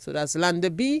 Yes. So that's Lander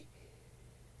B.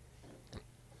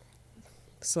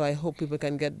 So I hope people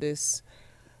can get this.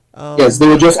 Yes, they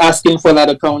were just asking for that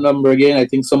account number again. I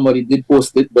think somebody did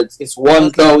post it, but it's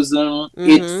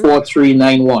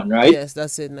 1000-84391, right? Yes,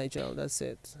 that's it, Nigel. That's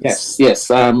it. Yes.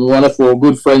 One of our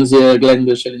good friends here, Glenn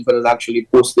Shellingford, has actually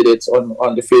posted it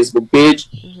on the Facebook page.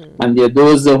 And there are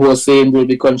those who are saying we'll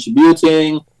be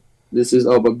contributing. This is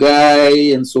our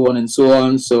guy, and so on and so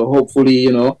on. So hopefully,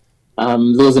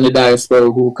 those in the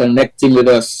diaspora who are connecting with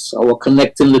us, our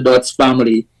Connecting the Dots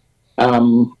family,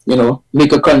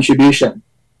 make a contribution.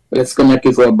 Let's connect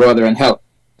with our brother and help,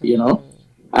 Randy,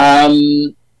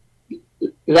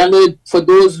 for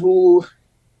those who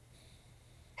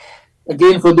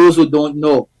don't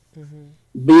know,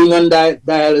 being on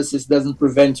dialysis doesn't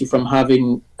prevent you from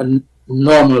having a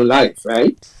normal life,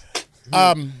 right?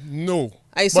 No.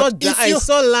 I saw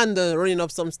Landa running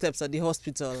up some steps at the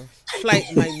hospital.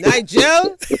 Flight, my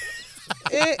Nigel.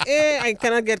 I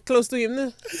cannot get close to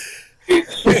him.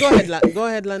 Go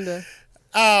ahead, Landa.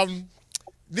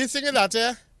 The thing is that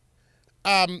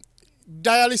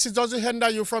dialysis doesn't hinder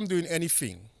you from doing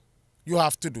anything you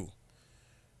have to do.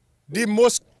 The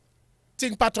most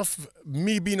thing part of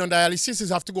me being on dialysis is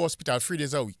have to go to hospital 3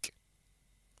 days a week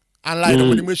and lie down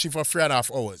with the machine for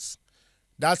 3.5 hours.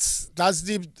 That's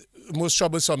the most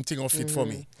troublesome thing of it for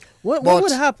me. What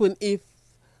would happen if,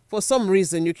 for some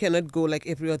reason, you cannot go like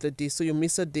every other day, so you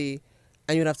miss a day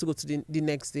and you'd have to go to the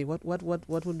next day? What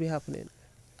would be happening?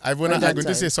 I'm going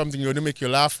to say something going to make you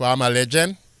laugh, but I'm a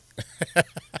legend.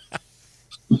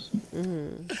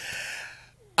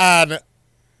 And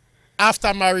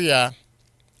after Maria,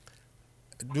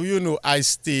 do you know I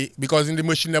stay, because in the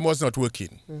machine them was not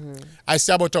working, I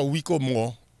stay about a week or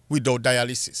more without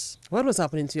dialysis. What was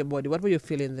happening to your body? What were you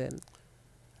feeling then?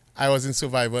 I was in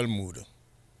survival mood.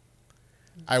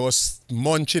 I was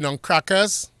munching on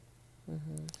crackers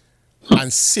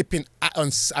and sipping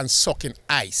and sucking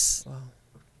ice. Wow.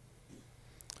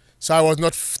 So I was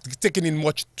not taking in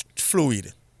much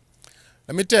fluid.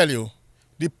 Let me tell you,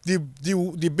 the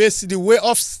way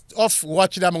of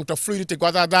watching the amount of fluid you take,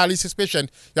 because as a dialysis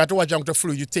patient, you have to watch the amount of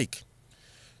fluid you take.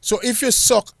 So if you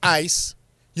suck ice,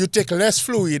 you take less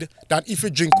fluid than if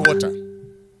you drink water.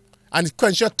 And it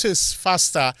quenches your thirst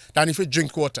faster than if you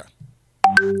drink water.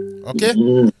 Okay?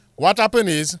 What happens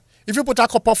is, if you put a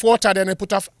cup of water, then you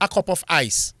put a cup of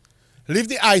ice. Leave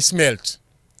the ice melt.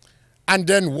 And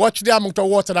then watch the amount of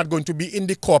water that's going to be in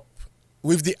the cup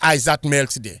with the ice that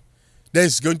melts there.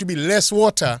 There's going to be less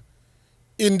water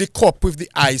in the cup with the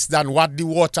ice than what the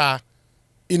water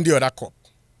in the other cup.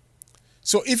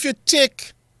 So if you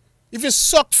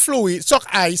suck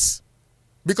ice,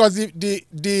 because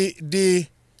the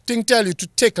thing tell you to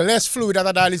take less fluid as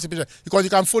a dialysis patient, because you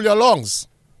can fill your lungs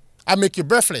and make you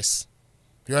breathless.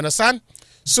 You understand?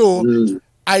 So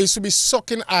I used to be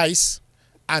sucking ice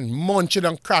and munching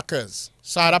on crackers.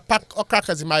 So I had a pack of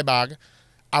crackers in my bag.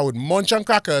 I would munch on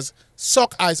crackers,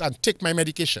 suck ice, and take my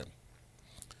medication.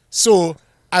 So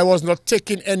I was not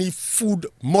taking any food,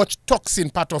 much toxin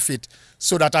part of it,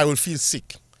 so that I will feel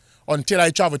sick. Until I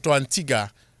travel to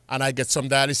Antigua and I get some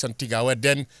dialysis in Antigua.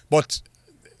 But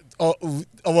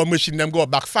our machine them go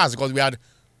back fast because we had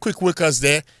quick workers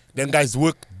there. Then guys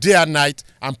work day and night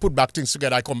and put back things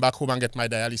together. I come back home and get my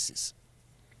dialysis.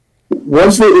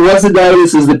 What's the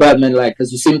dialysis department like?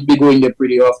 Because you seem to be going there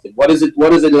pretty often. What is it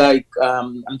like?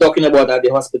 I'm talking about at the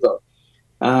hospital.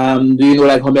 Do you know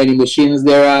like how many machines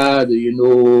there are? Do you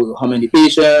know how many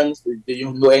patients? Do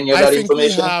you know any of that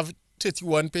information? I think we have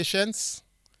 31 patients.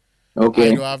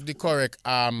 Okay. I don't have the correct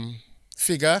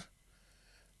figure.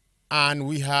 And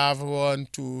we have 1,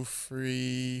 2,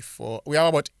 3, 4. We have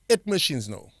about 8 machines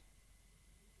now.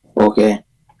 Okay.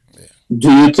 Yeah. Do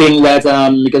you think that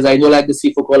because I know like the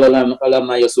C4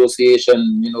 Alumni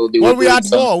Association, they we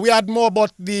had more,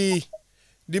 but the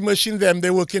machine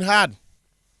they're working hard.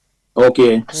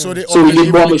 Okay. So they we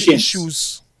need more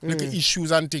machines.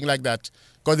 Issues and things like that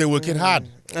because they're working hard.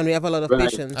 And we have a lot of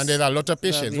patients. And there's a lot of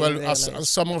patients. Well,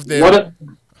 some of them.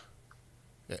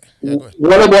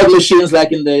 What about machines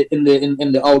like in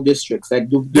the out districts? Like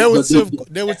they would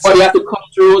have to come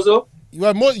through also?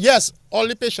 Yes, all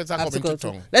the patients are coming to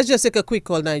town. Let's just take a quick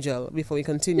call, Nigel, before we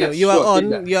continue. Yes, you are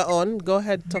on. You are on. Go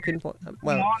ahead, talking.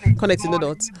 Connecting the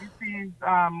dots. This is,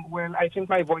 well, I think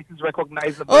my voice is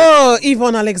recognizable. Oh,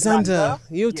 Yvonne Alexander.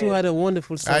 You two had a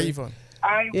wonderful story. Hi, Yvonne.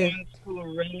 I want to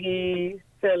really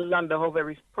tell Landa how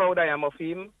very proud I am of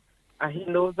him. And he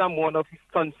knows I'm one of his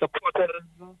son's supporters.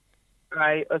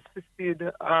 I assisted,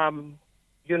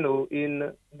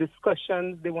 in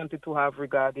discussions they wanted to have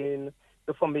regarding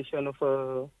the formation of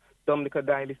a Dominica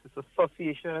Dialysis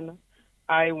Association.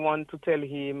 I want to tell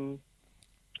him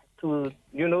to,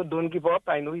 don't give up.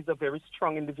 I know he's a very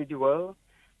strong individual.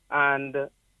 And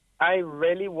I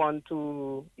really want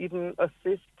to even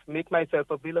assist, make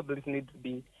myself available if need to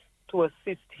be, to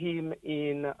assist him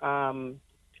in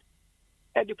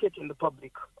educating the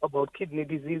public about kidney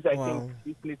disease. I think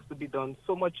this needs to be done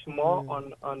so much more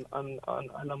on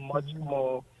a much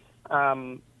more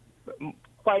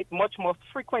quite much more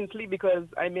frequently, because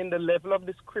the level of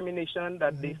discrimination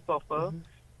that they suffer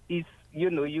is,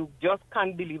 you just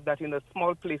can't believe that in a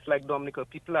small place like Dominica,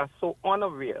 people are so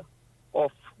unaware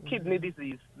of kidney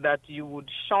disease that you would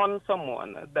shun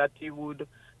someone, that you would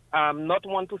not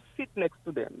want to sit next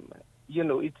to them.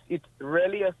 It's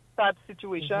really a sad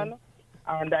situation,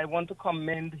 and I want to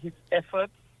commend his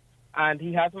efforts, and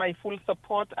he has my full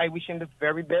support. I wish him the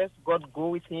very best. God go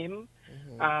with him.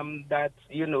 That,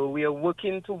 we are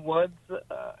working towards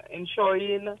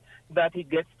ensuring that he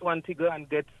gets to Antigua and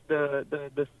gets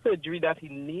the surgery that he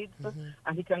needs,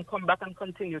 and he can come back and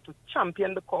continue to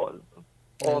champion the cause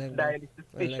of dialysis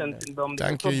patients in Dominica.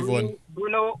 Thank you, Yvonne.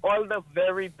 Bruno, all the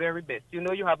very, very best.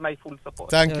 You have my full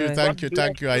support. Thank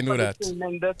you. I know that.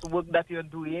 Tremendous work that you're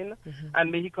doing,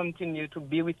 and may he continue to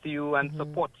be with you and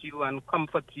support you and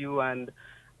comfort you, and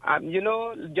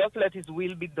just let his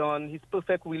will be done, his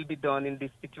perfect will be done in this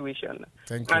situation.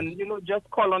 Thank you. And, just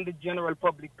call on the general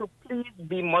public to please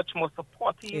be much more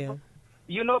supportive,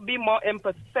 be more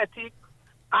empathetic,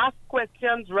 ask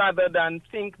questions rather than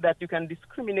think that you can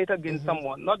discriminate against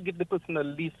someone, not give the person a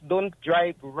lift, don't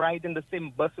ride in the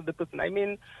same bus with the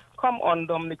person. Come on,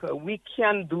 Dominica, we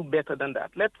can do better than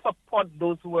that. Let's support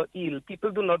those who are ill.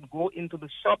 People do not go into the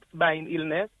shops buying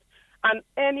illness. And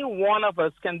any one of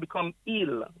us can become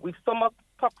ill with so much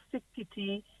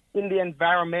toxicity in the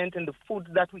environment and the foods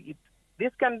that we eat.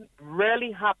 This can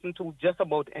really happen to just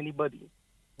about anybody.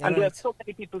 And there are so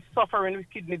many people suffering with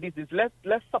kidney disease.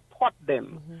 Let's support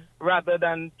them rather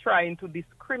than trying to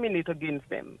discriminate against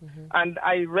them. And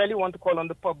I really want to call on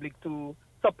the public to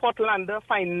support Landa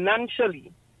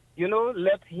financially.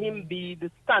 Let him be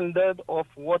the standard of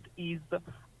what is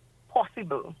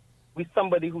possible with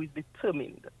somebody who is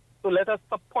determined. So let us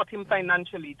support him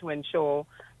financially to ensure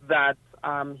that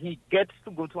he gets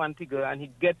to go to Antigua and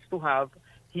he gets to have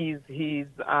his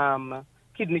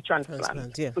kidney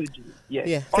transplant.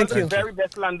 Yes. All the very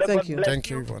best, Landa. Thank you. Thank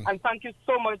you, Yvonne. And thank you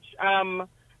so much,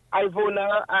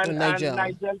 Ivona and Nigel.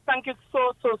 Thank you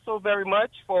so very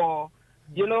much for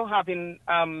having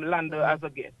Landa as a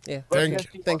guest.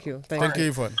 Thank you,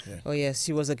 Yvonne. Oh yes,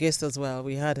 she was a guest as well.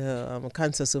 We had her a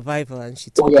cancer survivor, and she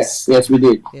told us. Yes, we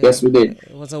did. Yes, we did.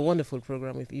 It was a wonderful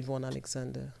program with Yvonne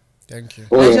Alexander. Thank you.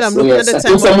 Oh, yes. I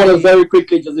think someone was very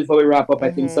quickly, just before we wrap up,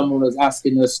 I think someone was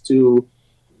asking us to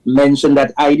mention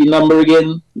that ID number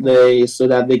again, so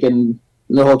that they can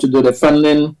know how to do the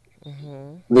funding.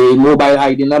 The mobile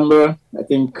ID number, I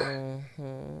think,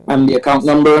 and the account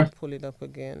number. Pull it up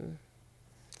again.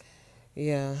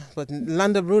 Yeah, but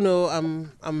Landa, Bruno,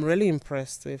 I'm really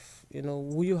impressed with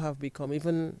who you have become,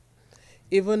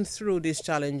 even through these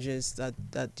challenges that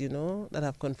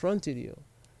have confronted you.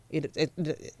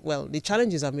 The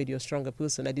challenges have made you a stronger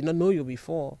person. I did not know you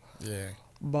before. Yeah.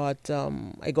 But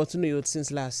I got to know you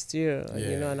since last year.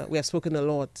 And we have spoken a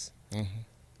lot.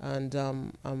 And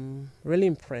I'm really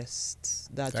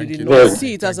impressed that you did not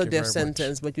see it as a death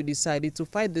sentence, but you decided to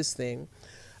fight this thing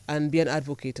and be an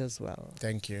advocate as well.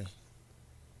 Thank you.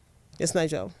 Yes,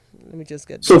 Nigel. Let me just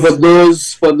get. So for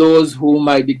those who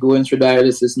might be going through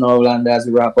dialysis now, Landa, as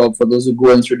we wrap up, for those who are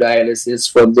going through dialysis,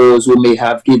 for those who may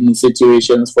have kidney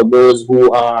situations, for those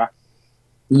who are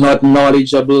not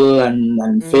knowledgeable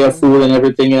and fearful and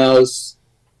everything else,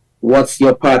 what's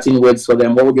your parting words for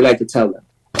them? What would you like to tell them?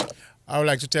 I would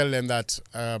like to tell them that,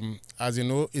 as you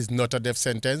know, it's not a death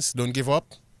sentence. Don't give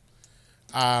up.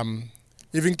 Even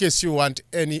in case you want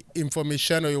any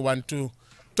information or you want to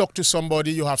talk to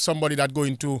somebody, you have somebody that go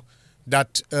into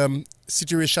that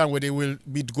situation where they will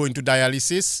be going to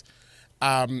dialysis,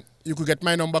 you could get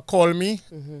my number, call me.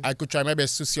 I could try my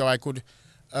best to see how I could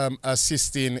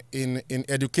assist in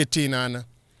educating and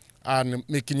and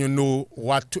making you know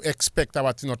what to expect or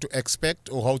what not to expect,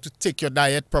 or how to take your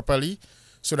diet properly,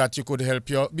 so that you could help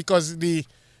your, because the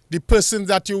person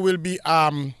that you will be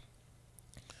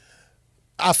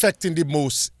affecting the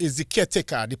most is the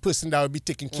caretaker, the person that will be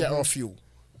taking care of you.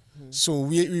 So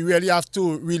we really have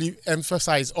to really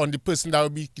emphasize on the person that will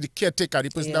be the caretaker, the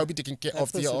person that will be taking care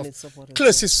of your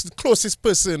closest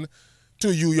person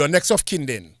to you, your next of kin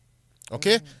then.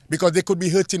 Okay? Because they could be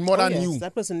hurting more than you.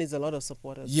 That person needs a lot of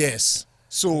support as well. Yes.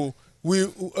 So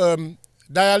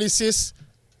dialysis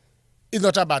is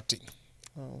not a bad thing.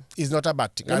 It's not a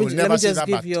bad thing. Let me just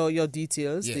give your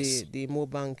details. Yes. The mobile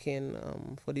banking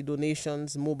for the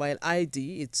donations, mobile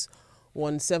ID, it's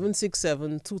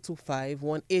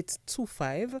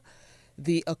 1767-225-1825.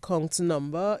 The account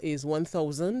number is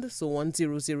 1000, so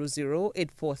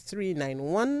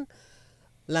 1000-84391.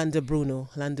 Lander Bruno,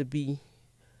 Lander B.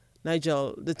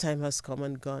 Nigel, the time has come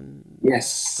and gone.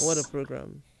 Yes. What a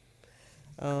program.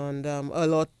 And a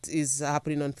lot is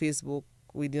happening on Facebook.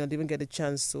 We did not even get a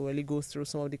chance to really go through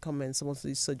some of the comments, some of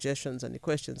the suggestions and the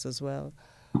questions as well.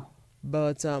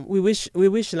 But we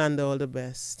wish Lander all the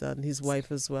best, and his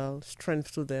wife as well.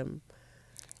 Strength to them.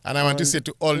 And I want to say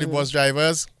to all the bus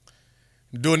drivers,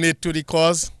 donate to the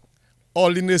cause.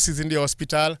 All the nurses in the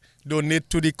hospital, donate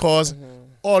to the cause.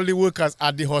 All the workers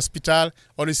at the hospital,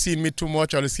 or they seen me too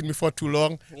much, or they seen me for too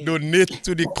long, donate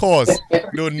to the cause.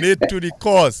 Donate to the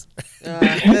cause.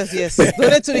 Yes.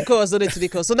 Donate to the cause, donate to the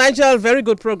cause. So, Nigel, very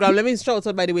good program. Let me shout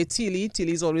out, by the way, Tilly.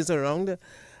 Tilly's always around.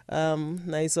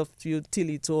 Nice of you,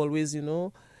 Tilly, to always,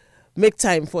 make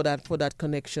time for that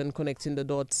connection, connecting the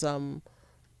dots.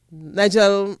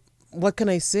 Nigel, what can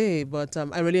I say? But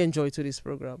I really enjoyed today's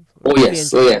program.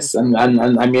 Yes. And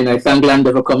I mean, I thank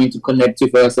Lander for coming to connect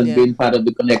with us and being part of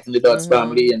the Connecting the Dots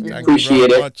family, and we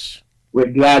appreciate it.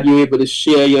 We're glad you're able to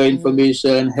share your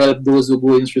information, help those who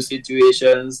go through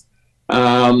situations.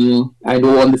 I know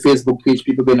on the Facebook page,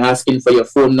 people have been asking for your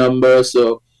phone number,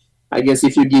 so I guess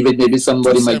if you give it, maybe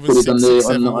somebody might put it on the...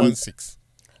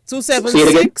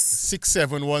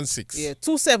 6716. Yeah,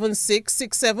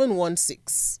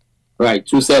 276-6716. Right,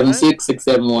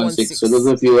 276-6716. So those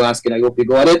of you who are asking, I hope you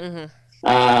got it.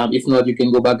 If not, you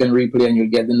can go back and replay and you'll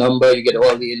get the number, you get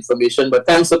all the information. But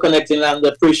thanks for connecting, Lander.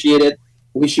 Appreciate it.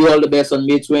 Wish you all the best on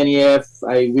May 20th.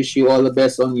 I wish you all the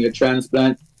best on your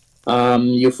transplant.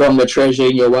 You found the treasure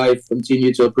in your wife.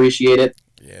 Continue to appreciate it.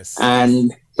 Yes.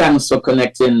 And thanks for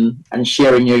connecting and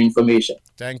sharing your information.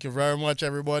 Thank you very much,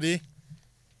 everybody.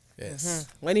 Yes.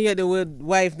 When you hear the word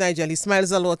wife, Nigel, he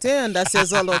smiles a lot, and that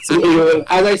says a lot.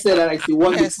 As I said, I see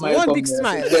one big smile. One big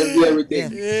smile.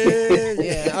 Everything.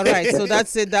 Yeah. All right. So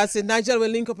that's it. Nigel will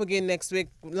link up again next week.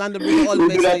 Lander, bring all the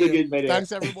best to you.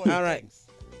 Thanks, everybody. All right.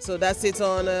 So that's it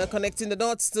on Connecting the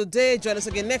Dots today. Join us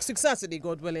again next week, Saturday,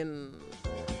 God willing,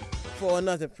 for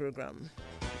another program.